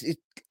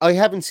 I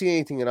haven't seen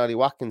anything in Ollie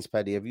Watkins,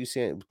 Paddy. Have you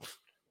seen it?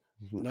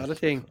 Not a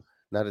thing.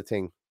 Not a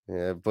thing.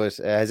 Yeah, but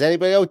has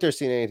anybody out there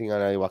seen anything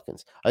on Ollie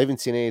Watkins? I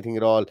haven't seen anything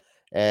at all.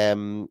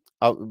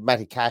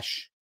 Matty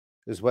Cash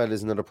as well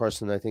is another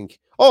person, I think.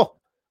 Oh,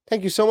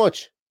 thank you so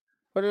much.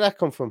 Where did that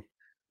come from?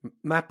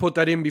 Matt put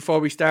that in before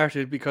we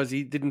started because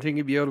he didn't think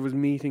he'd be out of his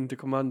meeting to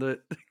come on the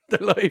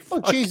live.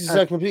 Oh, Jesus,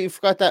 I completely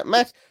forgot that.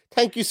 Matt,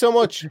 thank you so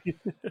much.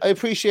 I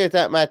appreciate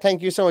that, Matt.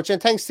 Thank you so much.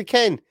 And thanks to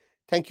Ken.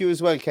 Thank you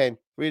as well, Ken.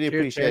 Really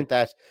appreciate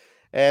that.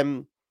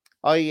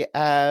 I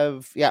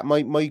have,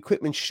 my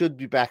equipment should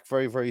be back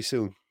very, very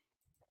soon.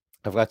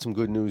 I've got some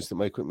good news that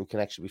my equipment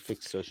can actually be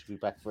fixed, so I should be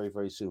back very,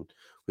 very soon,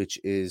 which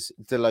is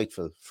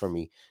delightful for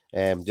me.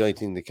 The only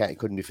thing that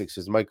couldn't be fixed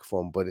was the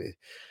microphone, but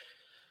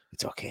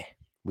it's okay.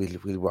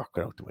 We'll work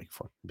out the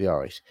microphone. It'll be all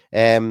right.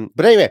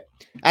 But anyway,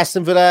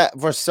 Aston Villa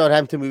versus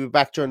Southampton. We'll be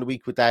back during the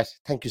week with that.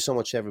 Thank you so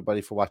much to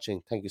everybody for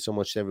watching. Thank you so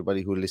much to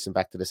everybody who listened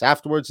back to this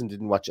afterwards and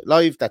didn't watch it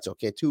live. That's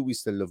okay too. We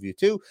still love you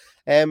too.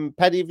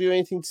 Paddy, have you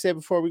anything to say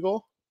before we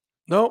go?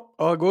 No,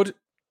 all good.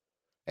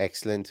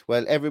 Excellent.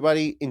 Well,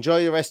 everybody,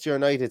 enjoy the rest of your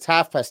night. It's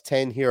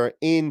 10:30 here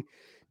in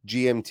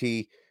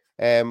GMT.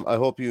 I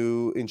hope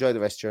you enjoy the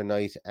rest of your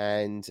night,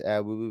 and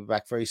we'll be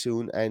back very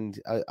soon. And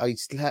I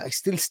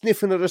still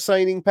sniff another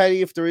signing,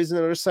 Paddy. If there is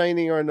another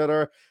signing or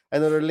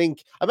another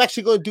link, I'm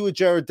actually going to do a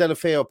Jared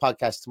Delafeu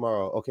podcast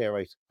tomorrow. Okay,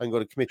 right. I'm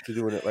going to commit to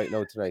doing it right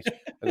now tonight.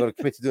 I'm going to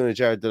commit to doing a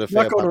Jared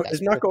Delafeu podcast.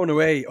 It's not going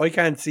away. I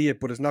can't see it,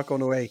 but it's not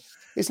going away.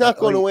 It's not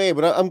going away,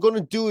 but I'm going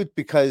to do it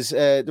because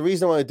the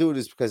reason I want to do it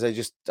is because I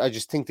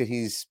just think that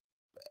he's.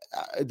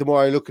 The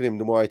more I look at him,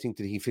 the more I think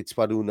that he fits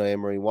what Unai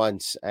Emery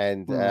wants,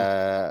 and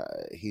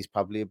he's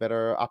probably a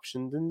better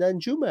option than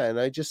Danjuma. And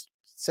I just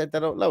said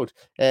that out loud.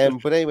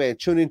 But anyway,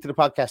 tune into the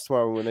podcast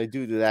tomorrow when I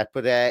do that.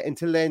 But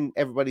until then,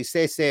 everybody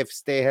stay safe,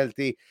 stay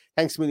healthy.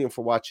 Thanks a million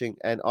for watching,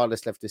 and all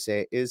that's left to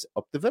say is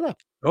up the Villa.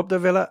 Up the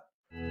Villa.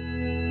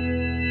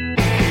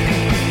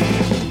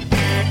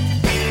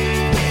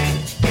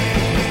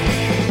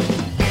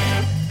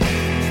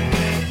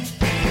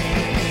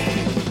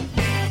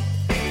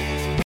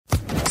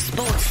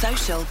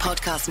 Social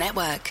Podcast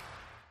Network.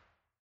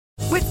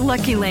 With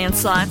Lucky Land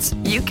Slots,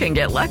 you can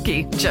get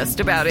lucky just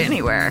about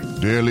anywhere.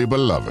 Dearly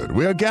beloved,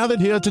 we are gathered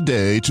here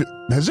today to...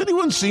 Has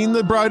anyone seen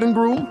the bride and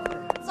groom?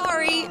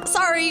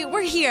 Sorry,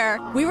 we're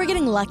here. We were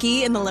getting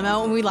lucky in the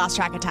limo and we lost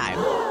track of time.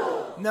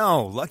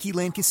 No, Lucky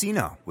Land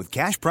Casino, with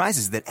cash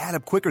prizes that add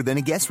up quicker than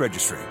a guest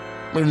registry.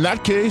 In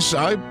that case,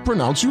 I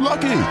pronounce you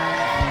lucky.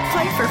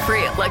 Play for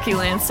free at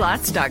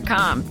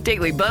LuckyLandSlots.com.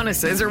 Daily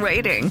bonuses are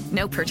waiting.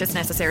 No purchase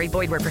necessary.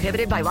 Void where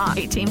prohibited by law.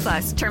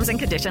 18+. Terms and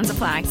conditions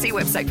apply. See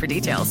website for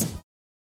details.